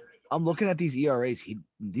know, I'm looking at these ERAs.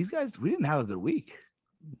 These guys, we didn't have a good week.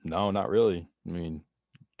 No, not really. I mean,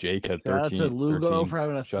 Jake had Shout out 13, to Lugo 13 for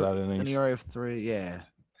having shutout an innings. ERA of 3. Yeah.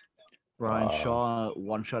 Brian Shaw,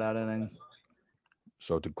 1 shutout inning.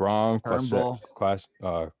 So DeGrom, Turnbull. Clase,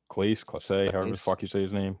 however the Clase. fuck you say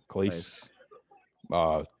his name, Clase.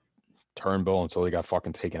 Turnbull until he got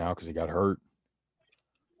fucking taken out because he got hurt.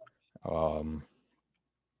 And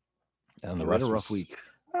the rest Had a was rough week.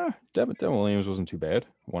 Devin Williams wasn't too bad.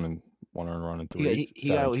 One earned run and 3. He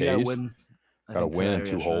got a win. I Got a think, win today and or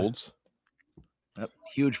 2 yesterday. holds. Yep.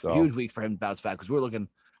 Huge week for him to bounce back because we're looking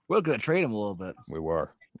to trade him a little bit. We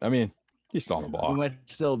were. I mean, he's still on the We block. might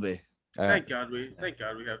still be. Thank God we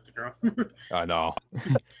have DeGrom. I know.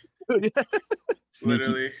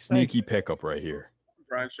 Literally. Sneaky pickup right here.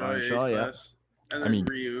 Brian Shaw, Brian ace Shaw, yeah. class. And I then mean,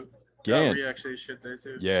 Ryu. Gant. Ryu actually shit there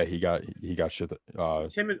too. Yeah, he got shit.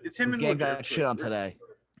 It's him and Gant Woodruff. got shit on today.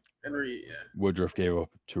 And Ryu, yeah. Woodruff gave up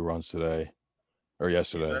 2 runs today or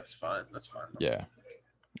yesterday. That's fine. Yeah.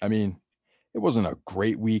 I mean, it wasn't a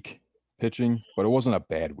great week pitching, but it wasn't a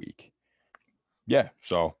bad week. Yeah,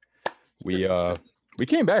 so we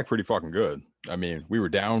came back pretty fucking good. I mean, we were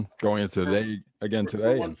down going into the day again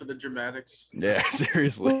today. One for the dramatics. Yeah,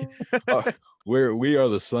 seriously. We are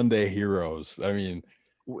the Sunday heroes. I mean,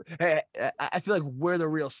 Hey, I feel like we're the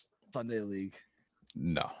real Sunday League.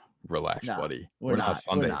 no, relax, No, buddy. We're not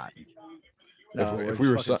Sunday. We're not. If- No, if we're we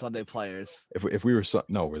were fucking Sun- Sunday players. If we were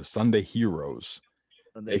no, we're the Sunday heroes.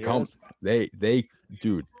 Sunday They come, heroes.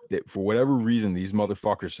 dude, for whatever reason, these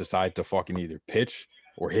motherfuckers decide to fucking either pitch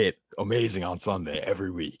or hit amazing on Sunday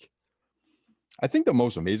every week. I think the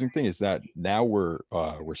most amazing thing is that now we're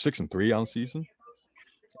 6-3 on the season,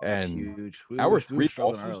 That's and huge. our we were 3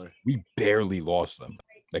 struggling losses, early. we barely lost them,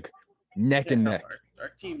 like neck and neck. Our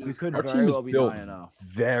team We is could Our very team is well be built 9-0.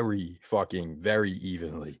 very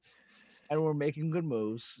evenly. And we're making good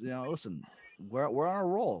moves. You know, listen, we're on a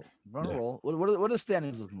roll. We're on Yeah. a roll. What are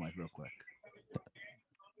standings looking like, real quick?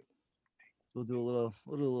 We'll do a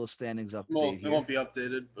little standings update well, it here. won't be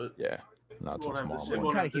updated, but Yeah, not We till won't have tomorrow this- We'll it morning.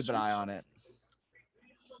 won't kind have of keep this an eye week's- on it.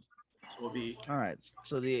 we'll be All right.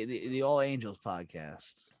 So the All Angels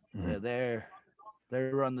podcast. Mhm. They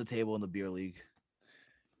run the table in the beer league.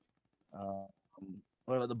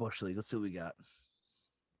 What about the Bush League? Let's see what we got.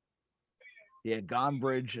 Yeah,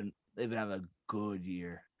 Gonbridge, and they've been having a good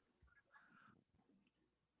year.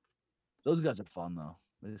 Those guys are fun though.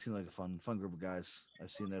 They seem like a fun group of guys.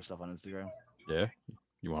 I've seen their stuff on Instagram. Yeah,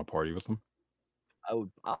 you want to party with them?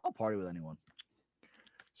 I'll party with anyone.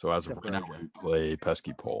 So as of Except right now, for we play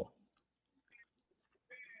pesky pole.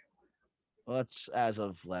 Well, that's as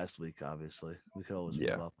of last week, obviously. We could always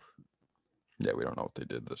Yeah. move up. Yeah, we don't know what they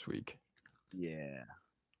did this week. Yeah.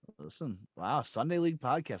 Listen, wow, Sunday League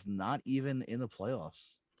podcast, not even in the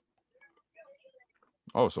playoffs.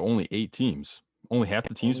 Oh, so only 8 teams. Only half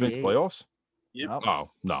the teams Only make the 8. playoffs? Yep. Nope.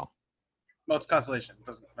 Oh, no. well, it's consolation. It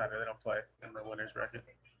doesn't matter. They don't play in the winners bracket.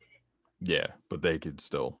 Yeah, but they could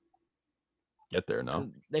still get there,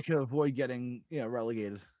 no? They could avoid getting,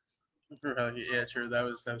 relegated. Yeah, true. That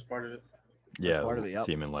was part of it. Yeah, part of the it, yep.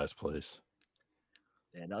 team in last place.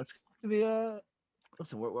 Yeah, no, it's gonna be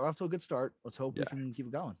listen, we're off to a good start. Let's hope we Yeah. can keep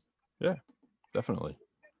it going. Definitely.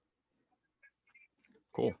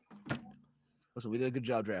 Cool. Listen, we did a good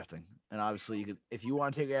job drafting. And obviously you could, if you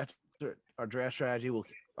want to take after our draft strategy,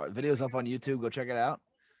 our videos up on YouTube, go check it out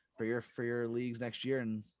for your leagues next year,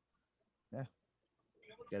 and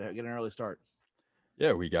get an early start.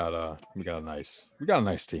 Yeah, we got a nice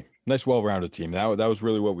team. Nice well-rounded team. That was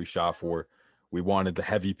really what we shot for. We wanted the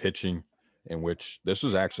heavy pitching, in which this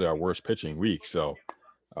was actually our worst pitching week. So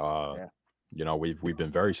we've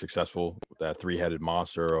been very successful with that 3-headed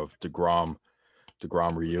monster of DeGrom,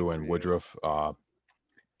 Ryu, and Woodruff.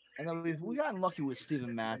 And then we gotten lucky with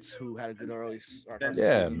Steven Matz, who had a good early start. Then-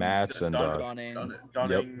 Yeah, season, Matz and Dunning.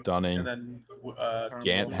 Dunning. And then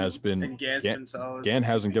Gant has been and Gant's been solid. Gant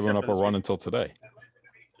hasn't given except up for a this run week. until today.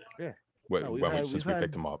 Yeah. Since we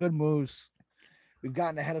picked him up. Good moves. We've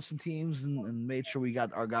gotten ahead of some teams and made sure we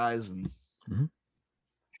got our guys. And Mhm.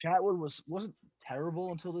 Chatwood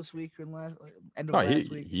terrible until this week and end of No, last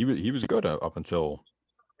week. he was good up until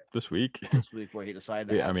this week. This week where he decided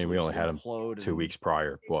to I mean, we only had him implode 2 and, weeks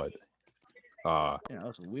prior, but You know,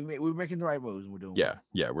 listen, we're making the right moves and we're doing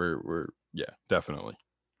we're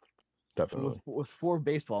definitely. well. With 4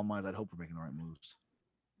 baseball minds, I'd hope we're making the right moves.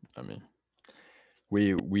 I mean,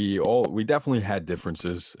 we definitely had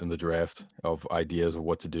differences in the draft of ideas of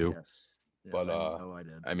what to do. Yes. But, I know I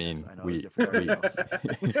did. I mean, I know we- it's different than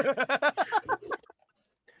everybody else.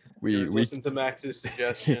 We listen to Max's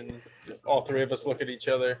suggestion. All 3 of us look at each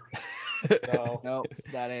other. No. Nope,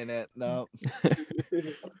 that ain't it. No.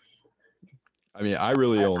 I mean, I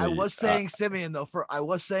really only I was saying Simeon though. I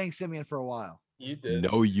was saying Simeon for a while. You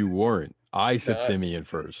did. no, you weren't. I said No, Simeon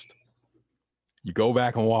first. You go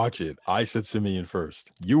back and watch it. I said Simeon first.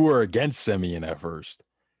 You were against Simeon at first.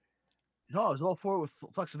 No, I was all for it with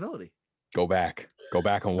flexibility. Go back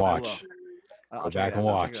and watch. I'll Go check back it and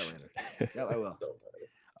out. I'll check watch. it out later. Yeah, I will.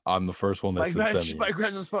 I'm the first one that Mike said grabs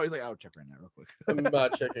Simeon. his phone. He's like, "I'll check right now, real quick." I'm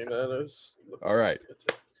not checking that. All right.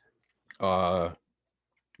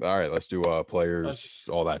 All right, let's do players,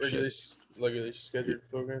 all that shit. Regularly scheduled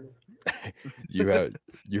program. You had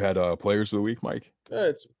players of the week, Mike?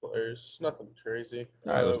 It's players, nothing crazy.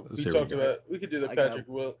 All right, let's we hear what talked you got. about. We could do the I got- Patrick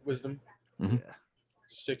Wisdom. Mhm. Yeah.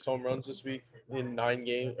 6 home runs this week in 9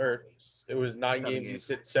 games, or it was 9 7 games. games.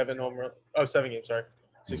 He's hit 7 home runs. Oh, 7 games. Sorry,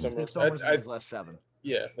 6 home runs. Six homers in I- his last 7.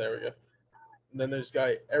 yeah, there we go. And then there's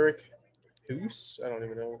guy Eric Hoos. I don't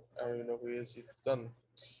even know who he is. He's done.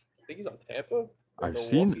 I think he's on Tampa. or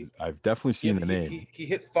Milwaukee. I've definitely seen the name. He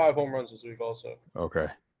hit 5 home runs this week. Also, Okay.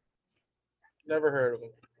 never heard of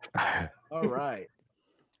him. All right.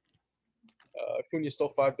 Acuna stole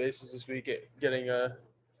 5 bases this week, getting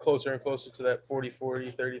closer and closer to that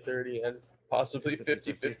 40-40, 30-30, and possibly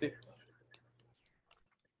 50-50.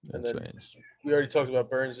 And then Insane. we already talked about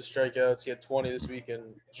Burns' strikeouts. He had 20 this week,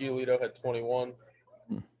 and Giolito had 21.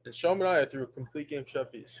 Hmm. And Showman I threw a complete game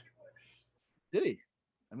shut piece. Did he?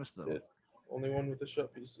 I missed the. Yeah. Only one with a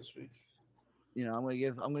shut piece this week. You know, I'm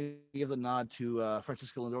gonna give the nod to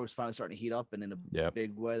Francisco Lindor, who's finally starting to heat up, and in a Yep.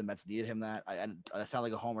 big way. The Mets needed him. That I sound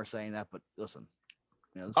like a homer saying that, but listen,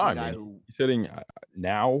 you know, this is Oh, a I guy mean, who He's hitting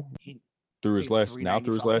now he, through his he's last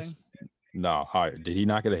 390 something. No, hi. Did he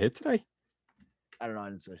not get a hit today? I don't know. I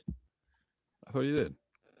didn't say. I thought he did.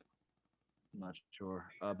 I'm not sure.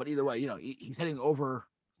 But either way, you know, he's hitting over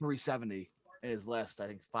 370 in his last, I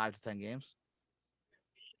think, 5 to 10 games.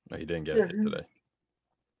 No, he didn't get a hit today.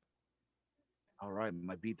 All right,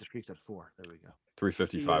 my beat the streaks at 4. There we go.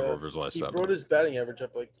 355 He, over his last He 7. brought his batting average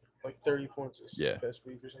up like 30 points this Yeah. past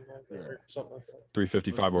week or something like that. Yeah. Or something like that.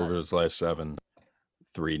 355 What's over that? his last 7.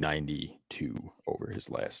 392 over his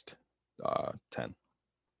last 10.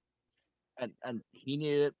 And he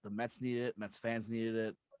needed it. The Mets needed it. Mets fans needed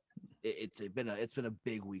it. It's been a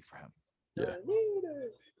big week for him. Yeah.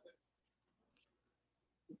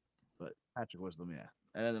 But Patrick Wisdom, yeah.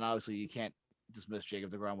 And then obviously you can't dismiss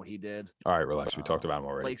Jacob DeGrom what he did. All right, relax. We talked about him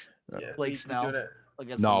already. Blake he's Snell doing it.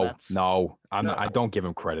 against the No, Mets. no, No. I don't give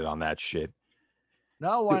him credit on that shit.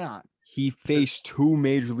 No, why not? He faced 3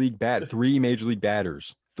 major league batters.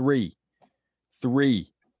 Three.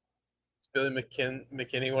 Is Billy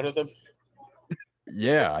McKinney one of them?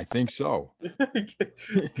 Yeah, I think so.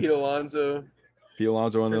 It's Pete Alonso, Pete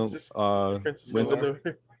Alonso and Francisco Lindor.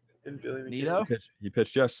 Lindor, and Billy McKinney. Nito? He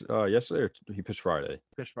pitched yesterday or he pitched Friday.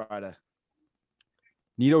 Fish Friday.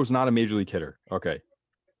 Nito's not a major league hitter. Okay.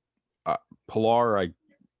 Pilar,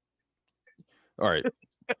 all right.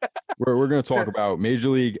 We're gonna talk about major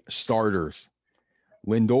league starters.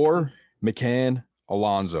 Lindor, McCann,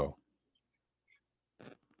 Alonso.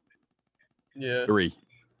 Yeah. 3.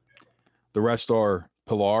 The rest are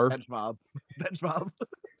Pilar, Bench mob. Bench mob.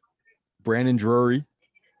 Brandon Drury,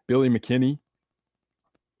 Billy McKinney,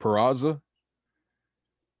 Peraza,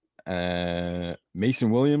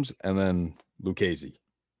 Mason Williams, and then Lucchese.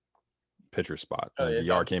 Pitcher spot. Oh, And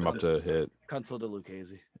yeah, VR Dom came up Smith to is- hit. Kunsel de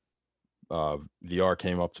Lucchese. VR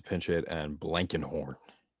came up to pinch hit, and Blankenhorn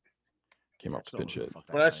came up to So pinch who the hit. fuck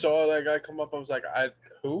that When I guy saw is. that guy come up, I was like,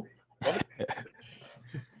 who?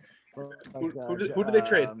 Who did they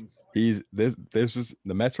trade? He's this is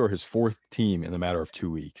the Mets are his 4th team in the matter of 2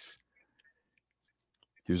 weeks.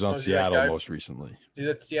 He was on Oh, is he that Seattle guy? most recently. Is he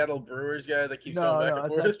that Seattle Brewers guy that keeps No, going back no,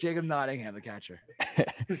 and that's forth? Jacob Nottingham, the catcher.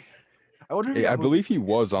 I wonder if he I got moved. believe he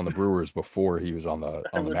was on the Brewers before he was on the I on the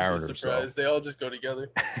wouldn't be Mariners. So. surprised. They all just go together.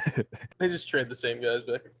 They just trade the same guys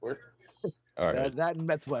back and forth. All right. That and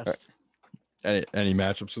Mets West. Any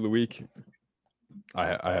matchups of the week? I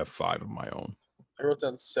have 5 of my own. I wrote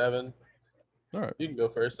down 7. All right. You can go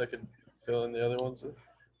first. I can fill in the other ones.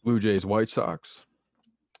 Blue Jays, White Sox.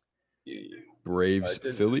 You- Braves,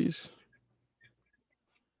 didn't- Phillies,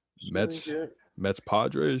 Mets, Yep. Mets,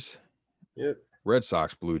 Padres, Yep. Red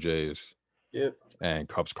Sox, Blue Jays, Yep. and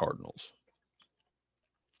Cubs, Cardinals.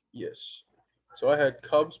 Yes. So I had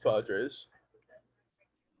Cubs, Padres,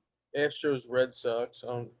 Astros, Red Sox.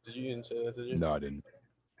 Did you even say that? Did you? No, I didn't.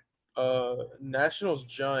 Nationals,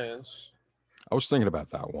 Giants, I was thinking about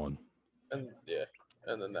that one. and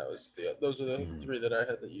then that was those are the Mhm. three that I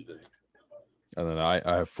had that you didn't. And then I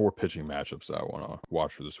have 4 pitching matchups that I want to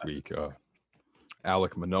watch for this week.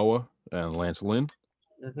 Alec Manoah and Lance Lynn.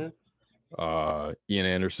 Mm-hmm. Ian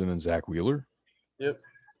Anderson and Zach Wheeler. Yep.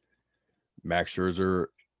 Max Scherzer,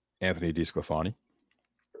 Anthony DeSclafani.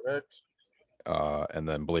 Correct. And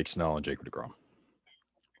then Blake Snell and Jacob deGrom.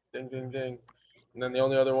 Ding, ding, ding. And then the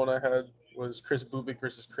only other one I had was Chris Bubik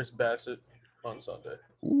versus Chris Bassett on Sunday.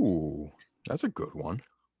 Ooh, that's a good one.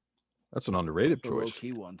 That's an underrated It's a low choice.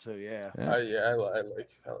 key one too. Yeah. Yeah. I like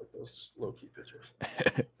those low key pitchers.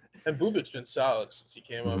 And Bubik's been solid since he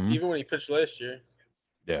came up, Mhm. even when he pitched last year.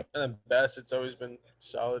 Yeah. And then Bassett's always been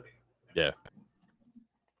solid. Yeah.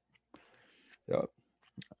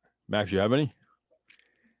 Max, you have any?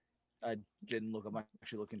 I didn't look. I'm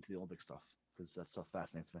actually looking into the Olympic stuff because that stuff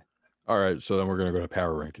fascinates me. All right, so then we're gonna go to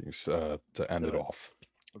power rankings to end do it it. off.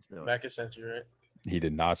 Let's do it. Mac has sent you, right? He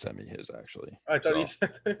did not send me his actually. I thought he So,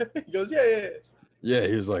 said he goes, yeah. yeah,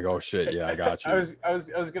 he was like, "Oh shit, yeah, I got you." I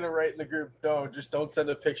was gonna write in the group, no, just don't send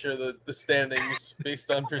a picture of the standings based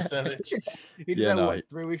on percentage. He did Yeah, that no, what, he-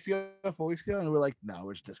 3 weeks ago, 4 weeks ago, and we're like, no,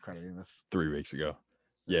 we're just discrediting this. 3 weeks ago.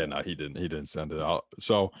 Yeah, no, he didn't send it out.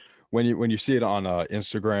 So when you see it on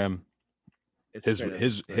Instagram, It's his straight up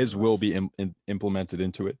his discrediting his will us. be implemented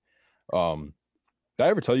into it. Did I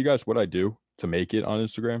ever tell you guys what I do to make it on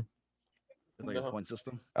Instagram? It's like a No. point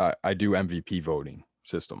system. I do MVP voting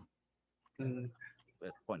system. Mm.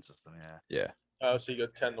 It's a point system. Yeah. Yeah, Oh, so you go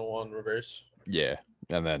 10-1 reverse. yeah,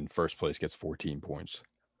 and then first place gets 14 points.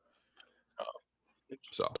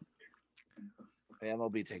 So The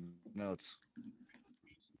MLB take notes.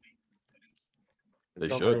 They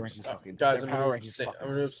Their should. power rankings fucking- Guys, their I'm power gonna rankings abstain, fucking I'm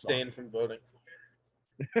gonna suck. abstain from voting.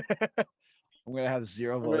 I'm gonna have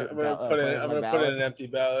 0 I'm vote. gonna put in an empty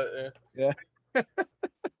ballot. Yeah.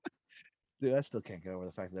 Dude, I still can't get over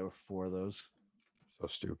the fact that there were 4 of those. so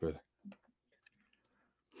stupid.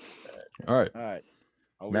 All right, All right.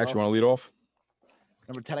 I'll lead Max, you off. want to lead off?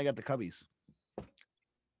 Number 10, I got the Cubbies.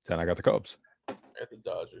 10, I got the Cubs. I got the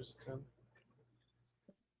Dodgers at 10.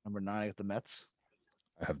 Number 9, I got the Mets.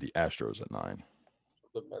 I have the Astros at 9.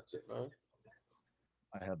 The Mets at 9.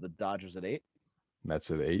 I have the Dodgers at 8.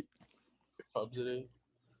 Mets at 8. The Cubs at 8.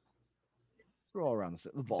 We're all around the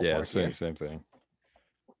ballpark. Yeah, here. same thing.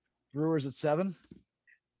 Brewers at 7.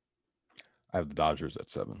 I have the Dodgers at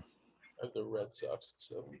 7. I have the Red Sox at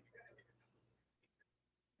 7.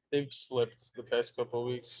 They've slipped the past couple of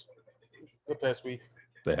weeks. The past week.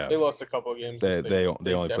 They have. They lost a couple of games. They that they only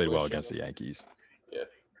played definitely well shouldn't against the have. Yankees.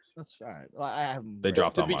 That's all right. Well, I have them. They right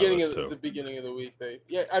dropped up The on my beginning list, of too. the beginning of the week,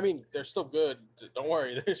 I mean, they're still good. Don't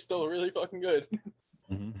worry, they're still really fucking good.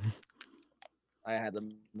 Mhm. I had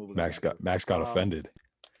them moving. Max got offended.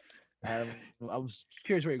 I was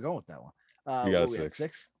curious where you're going with that one. You got what a we at,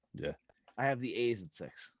 6. Yeah. I have the A's at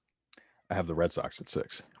 6. I have the Red Sox at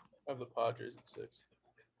 6. I have the Padres at 6.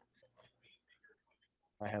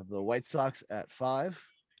 I have the White Sox at 5.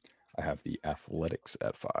 I have the Athletics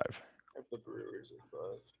at 5. I have the Brewers at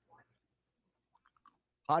 5.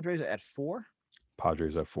 Padres at 4.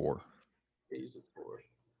 Padres at 4. A's at 4.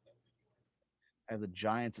 I have the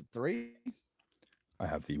Giants at 3. I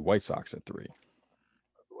have the White Sox at 3. I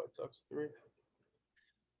have the White Sox at 3.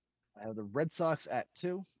 I have the Red Sox at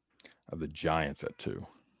 2. I have the Giants at 2.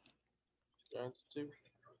 Giants at 2.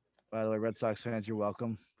 By the way, Red Sox fans, you're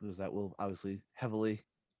welcome because that will obviously heavily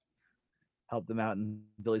help them out in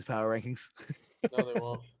Billy's power rankings. No, they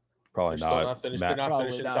won't. Probably They're still not. not finished. Matt, They're not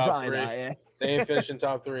finishing top probably 3. not, yeah. They ain't finishing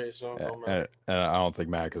top 3, so and, don't matter. and I don't think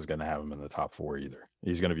Mac is going to have him in the top 4 either.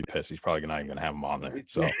 He's going to be pissed. He's probably not even going to have him on there.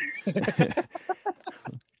 So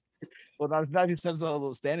Well, now he sends all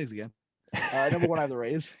those standings again. Number 1, I have the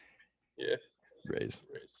Rays. Yeah. Rays.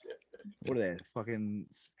 Rays, yeah. What are they? Fucking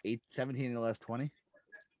 17 in the last 20?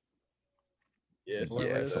 Yeah, Yeah,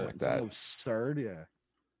 something like something that. like that. Absurd,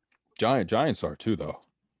 yeah. Giants are too though.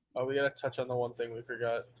 Oh, we gotta touch on the one thing we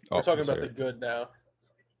forgot. Oh, We're talking let's about hear the it. good now.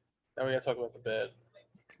 Now we gotta talk about the bad.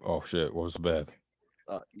 Oh shit! What was the bad?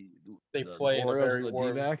 They The play in a Orioles very and the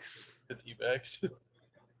warm. D-backs. The D-backs. Well,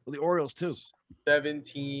 the Orioles too.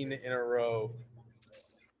 17 in a row.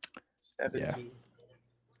 17. And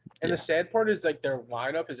Yeah. the sad part is like their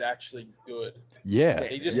lineup is actually good. Yeah,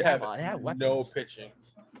 They just Yeah, have well, they have no weapons. pitching.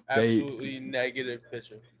 They- Absolutely negative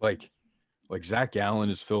pitching. like Like Zach Gallen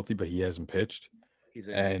is filthy, but he hasn't pitched. He's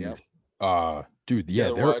injured. Yep. And dude, Yeah, yeah,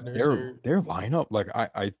 the their Widener's their hurt. their lineup. Like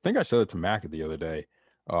I think I said it to Mac the other day.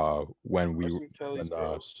 When we Carson Kelly's when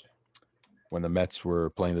gross. when the Mets were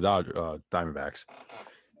playing the Diamondbacks.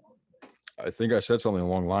 I think I said something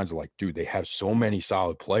along the lines of like, dude, they have so many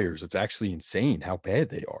solid players. It's actually insane how bad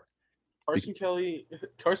they are. Carson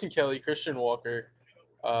Kelly, Christian Walker.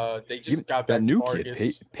 They just Even got that back new Vargas,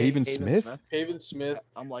 kid, Pavin Pavin Smith. Smith. Paven Smith.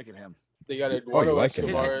 I'm liking him. They got Oh, you Eduardo like him,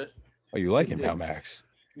 huh? Escobar. Oh, you like him Dude. now, Max?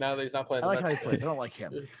 Now that he's not playing I the like how he Mets. plays. I don't like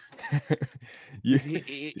him. You-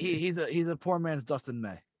 He's a poor man's Dustin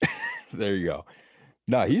May. there you go.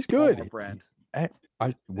 No, he's Walmart good. brand. I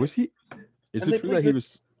was he. Is And they it true play that he good-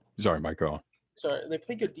 was? Sorry, Mike. Go on. Sorry, and they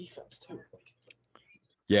play good defense too.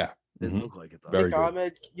 Yeah. Didn't mhm. look like it though. Very Nick good.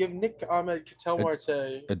 Ahmed, you have Nick Ahmed, Ketel Ed-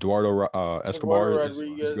 Marte, Eduardo Escobar Eduardo is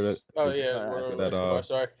Rodriguez. good at. Oh is- yeah, is Eduardo good at, Escobar.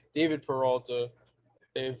 Sorry, David Peralta.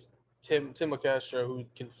 They have Tim LaCastro who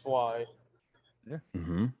can fly.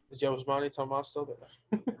 mhm. Is Yosmani Tomas still there?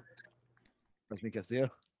 That's me, Castillo.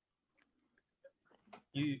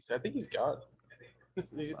 I think he's gone.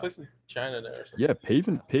 He plays in China now or something. Yeah,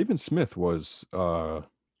 Pavin Smith was the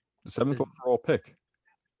 7th Is- overall pick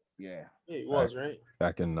Yeah. Yeah, he was right.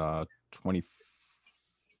 back in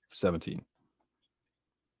 2017.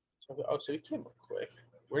 So he came up quick.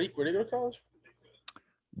 Where did he go to college?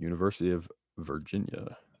 University of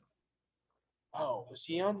Virginia. Oh, was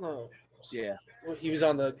he on the? Yeah. He was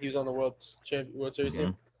on the World Series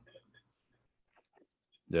team.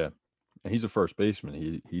 Yeah, and he's a first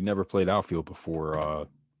baseman. He never played outfield before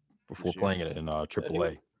This year. playing it in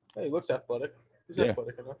AAA. Hey, he looks athletic. He's Yeah.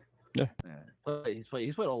 athletic enough. Yeah. But he's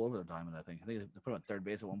played all over the diamond. I think they put him at third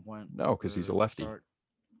base at one point. No, 'cause he's a to lefty. start.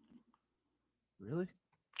 Really?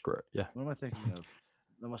 Correct. Yeah, What am I thinking of?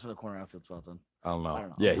 That must have been a corner outfield spot then. I don't know. don't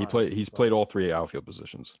know. Yeah, I'm he sorry. played. He's played all three outfield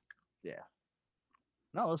positions. Yeah.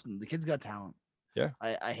 No, listen, the kid's got talent. Yeah.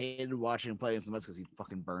 I hated watching him play against the Mets because he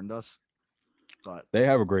fucking burned us. But They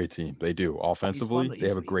have a great team. They do. he's Offensively, fun to- they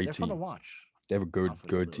have a he's- great they're fun to team. watch. They have a good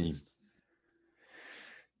offensively at team. least.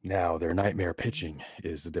 Now their nightmare pitching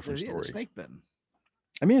is a different Yeah, the story. snake bitten.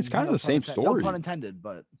 I mean, it's kind of No the same pun story. No pun intended,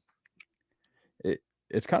 but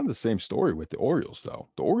It's kind of the same story with the Orioles, though.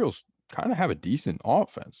 The Orioles kind of have a decent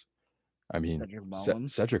offense. I mean, Cedric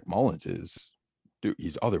Mullins. Cedric Mullins is, dude,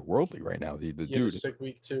 he's otherworldly right now. The He had a dude, sick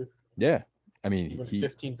week too. yeah. I He mean, went he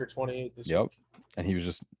 15 for 28 this Yep. week. and he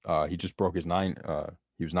just broke his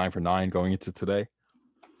he was 9 for 9 going into today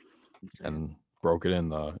insane. and broke it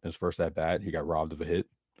in his first at bat. He got robbed of a hit.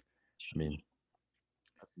 I mean,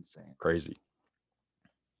 That's insane. crazy.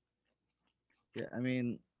 Yeah, I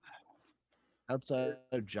mean, outside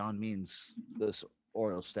of John Means, this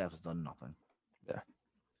Orioles staff has done nothing.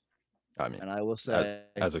 I mean, And I will say,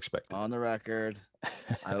 as expected. on the record,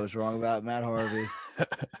 I was wrong about Matt Harvey.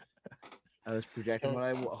 I was projecting what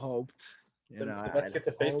I hoped. You The- know, the Mets I get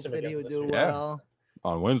to face hoped him that he again would this do week. Yeah. well.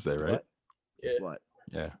 On Wednesday, right? What? Yeah, What?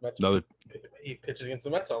 Yeah. Mets- Another he pitches against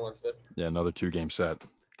the Mets on Wednesday. 2-game set.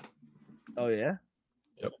 Oh yeah.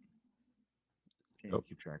 Yep. Can't Yep.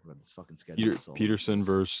 keep track of this fucking schedule. so Peterson it's-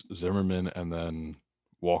 versus Zimmerman, and then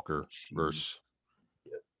Walker Jeez. versus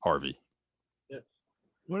Yep. Harvey.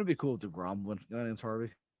 Wouldn't it be cool if DeGrom went against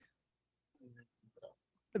Harvey?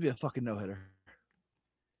 That'd be a fucking no hitter.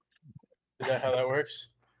 Is that how that works?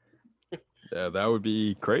 Yeah, that would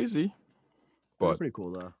be crazy, but Pretty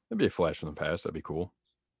cool though. it'd be a flash in the past. That'd be cool.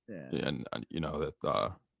 Yeah. And you know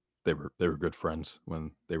that they were good friends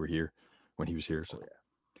when they were here, when he was here. So,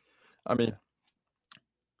 I mean,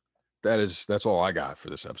 that's all I got for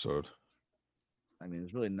this episode. I mean,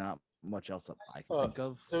 there's really not much else that I can Uh, think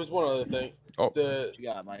of. There was one other thing. Oh. The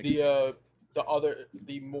Yeah, Mike.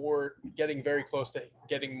 the more getting very close to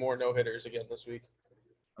getting more no hitters again this week.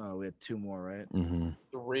 We had two more, right? Mm-hmm.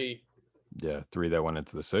 3. Yeah, 3 that went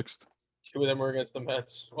into the 6th. 2 of them were against the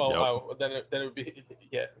Mets. Well, Yep. wow. Then it would be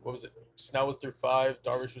What was it? Snell was through 5.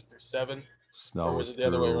 Darvish was through 7. Snell Or was was it the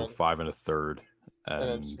other way through around? 5 1/3, And then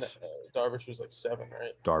and Darvish was like 7,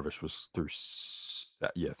 right? Darvish was through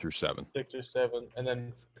through 7. 6 or 7, and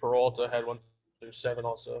then Peralta had one through 7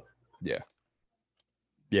 also.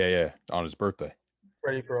 Yeah, on his birthday.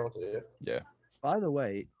 Freddie Peralta, yeah. By the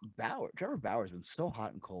way, Trevor Bauer's been so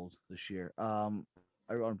hot and cold this year.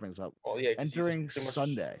 Everyone brings up Well, yeah. 'cause he's entering pretty much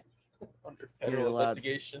Sunday, under You're federal allowed-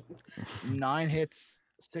 investigation. 9 hits,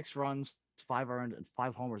 6 runs, 5 earned, and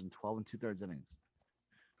 5 homers in 12 2/3 innings.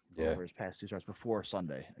 Yeah. Over his past 2 starts before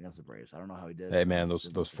Sunday against the Braves. I don't know how he did. Hey man, those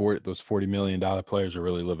Didn't those look at $40 million players are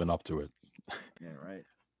really living up to it. it. Yeah, right.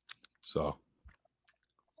 So,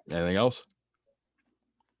 anything else?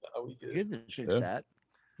 We good. Here's an interesting Yeah. stat: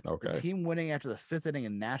 the Okay. team winning after the 5th inning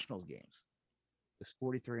in Nationals games. It's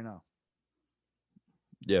 43-0.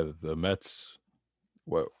 Yeah, the Mets.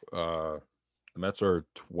 What? The Mets are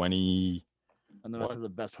 20, And the Mets What? have the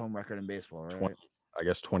best home record in baseball, right? 20 I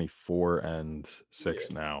guess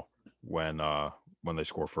 24-6 now when they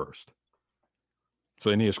score first. So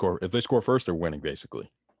they need to score. If they score first, they're winning basically.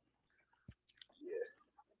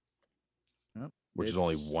 Yep. Which is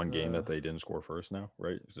only It's, one game that they didn't score first now,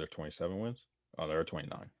 right? Is there 27 wins? Oh, they're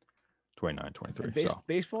 29. 29, 23. So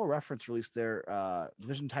Baseball Reference released their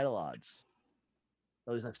division title odds.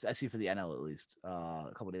 At least I see for the NL at least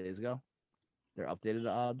a couple of days ago. Their updated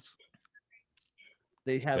odds.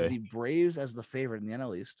 They have Okay. the Braves as the favorite in the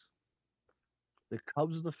NL East. The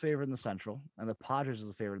Cubs is the favorite in the Central, and the Padres is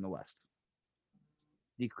the favorite in the West.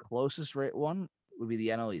 The closest rate one would be the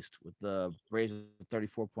NL East, with the Braves at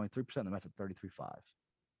 34.3%, and the Mets at 33.5%.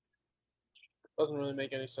 Doesn't really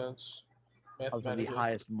make any sense. Cubs have the Mathematically.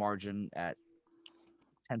 highest margin at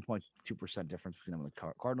 10.2% difference between them and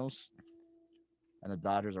the Cardinals. And the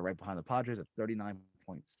Dodgers are right behind the Padres at 39.7%.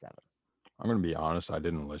 I'm gonna be honest. I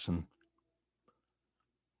didn't listen,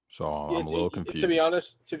 so Yeah, I'm a little confused. To be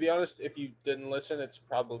honest, if you didn't listen, it's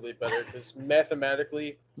probably better because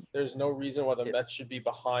mathematically, there's no reason why the Mets should be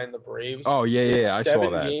behind the Braves. Oh yeah, I saw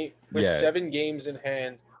With that. with Yeah. 7 games in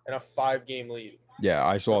hand and a 5-game lead. Yeah,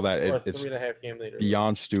 I saw Or that. a It's 3.5-game lead.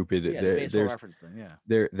 beyond stupid. Yeah, the baseball reference thing,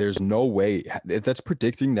 yeah. There's no way that's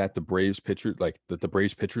predicting that the Braves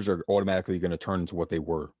pitchers are automatically going to turn into what they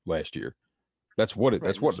were last year. That's what it. Right,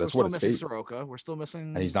 That's what. That's we're what still it's missing based. Soroka. We're still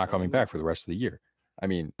missing, And he's not coming back for the rest of the year. I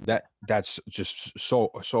mean that's just so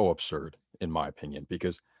absurd in my opinion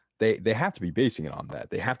because they have to be basing it on that.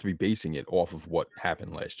 They have to be basing it off of what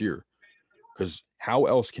happened last year. Because how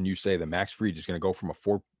else can you say that Max Fried is going to go from a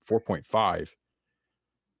 4.5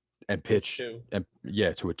 and pitch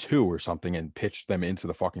to a 2 or something and pitch them into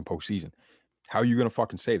the fucking postseason? How are you going to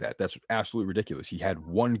fucking say that? That's absolutely ridiculous. He had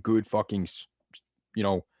one good fucking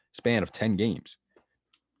span of 10 games.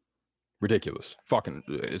 Ridiculous. Fucking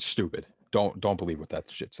it's stupid. Don't believe what that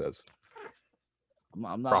shit says.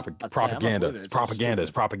 I'm not propaganda. I'm not It's propaganda.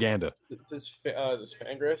 It's propaganda. Does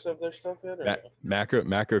Fangraphs have their stuff yet? Or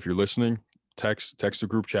Macca, if you're listening, text the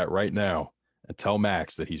group chat right now and tell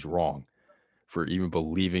Max that he's wrong for even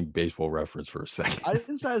believing Baseball Reference for a second. I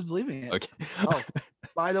didn't say I was believing it. Okay. Oh,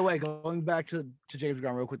 by the way, going back to James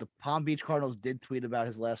DeGrom real quick, the Palm Beach Cardinals did tweet about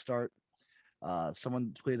his last start.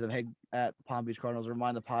 Someone tweeted them, "Hey, at Palm Beach Cardinals,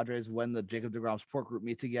 remind the Padres when the Jacob DeGrom support group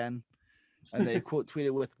meets again." And they quote tweeted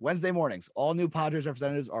with, "Wednesday mornings, all new Padres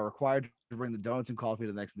representatives are required to bring the donuts and coffee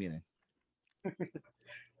to the next meeting."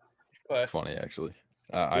 Funny, actually.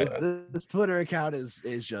 This Twitter account is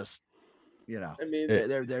just, I mean,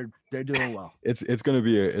 they're doing well. It's gonna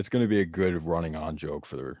be a good running on joke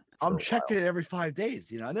for their. I'm checking it every 5 days,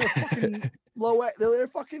 and they're fucking low. They're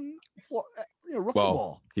fucking rookie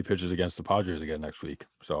ball. He pitches against the Padres again next week,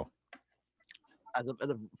 so. As a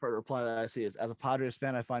further reply that I see is, as a Padres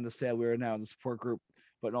fan, I find this sad we are now in the support group.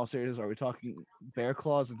 But in all seriousness, are we talking bear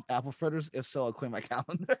claws and apple fritters? If so, I'll clear my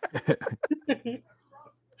calendar.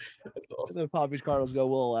 awesome. The Palm Beach Cardinals go,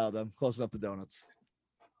 we'll allow them. Close enough to donuts.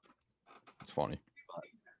 It's funny.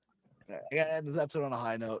 I got to end this episode on a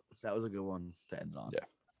high note. That was a good one to end on. Yeah.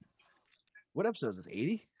 What episode is this?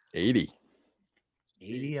 80? 80.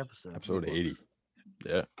 80 episodes. Episode 80.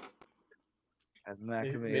 Yeah.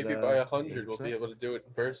 Maybe by 100 we'll be able to do it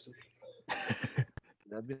in person.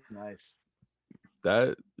 That'd be nice.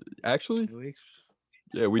 That actually, 2 weeks.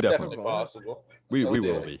 Yeah, we definitely possible. We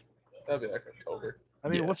will be. That'd be like October. I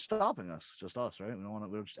mean, what's stopping us? Just us, right?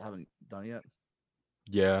 We just haven't done it yet.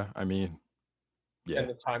 Yeah, I mean, yeah. And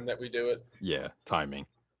the time that we do it. Yeah, timing.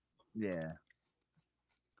 Yeah.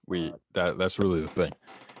 That's really the thing.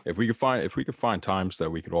 If we could find times that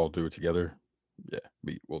we could all do it together, yeah,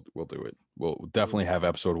 we'll do it. We'll definitely have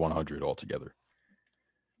episode 100 all together.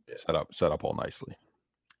 Yeah. Set up all nicely.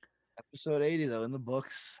 Episode 80 though in the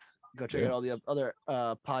books. Go check out all the other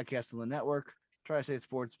podcasts on the network. Tri-State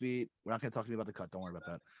Sports Beat. We're not going to talk to you about the cut. Don't worry about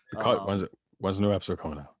that. The cut. When's the new episode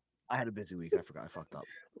coming out? I had a busy week. I forgot. I fucked up.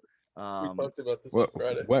 We talked about this on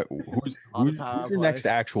Friday. Who's your next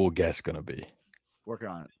actual guest gonna be? Working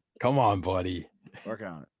on it. Come on, buddy. Working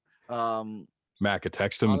on it. Mac,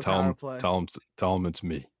 text him and tell him it's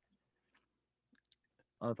me.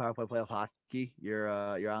 On the power play playoff hockey, your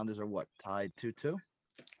Islanders are what, tied 2-2?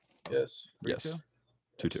 Yes. 3-2?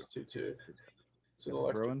 2-2. 2-2. It's an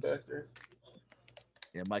electric factor.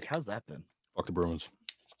 Yeah, Mike, how's that been? Fuck the Bruins.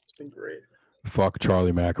 It's been great. Fuck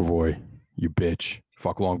Charlie McAvoy, you bitch.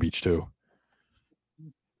 Fuck Long Beach too.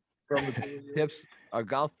 From the tips, our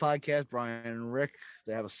golf podcast, Brian and Rick,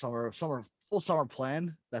 they have a full summer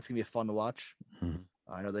plan. That's gonna be fun to watch.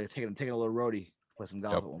 Mm-hmm. I know they're taking a little roadie play some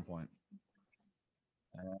golf Yep. at one point.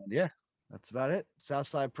 And yeah, that's about it.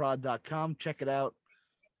 Southsideprod.com. Check it out.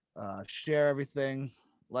 Share everything,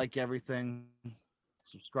 like everything,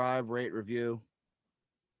 subscribe, rate, review,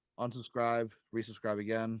 unsubscribe, resubscribe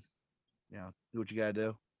again. Do what you gotta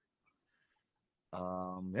do.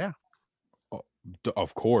 Yeah.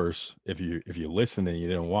 Of course, if you listen and you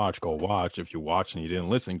didn't watch, go watch. If you watch and you didn't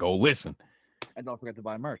listen, go listen. And don't forget to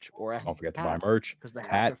buy merch or Don't forget to buy merch. because the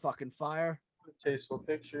hats Hat. are fucking fire. Tasteful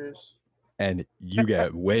pictures. And you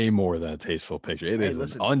get way more than a tasteful picture. It Hey, is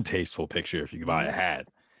listen. an untasteful picture if you buy a hat.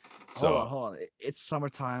 Hold on. It's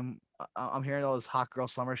summertime. I'm hearing all this hot girl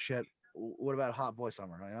summer shit. What about hot boy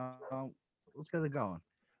summer? Let's get it going.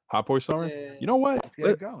 Hot boy summer. Yeah. You know what? Let's get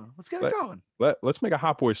it going. Let's get it going. Let's make a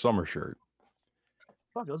hot boy summer shirt.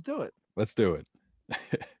 Fuck, let's do it. Let's do it.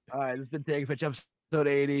 All right, this has been Taking Pitch episode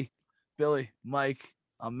 80. Billy, Mike,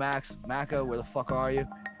 I'm Max, Macca. Where the fuck are you?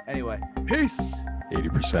 Anyway, peace.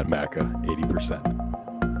 80% Macca, 80%.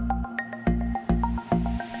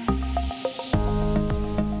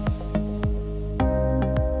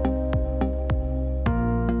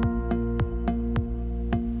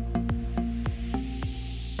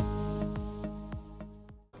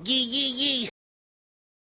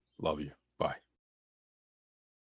 Love you. Bye.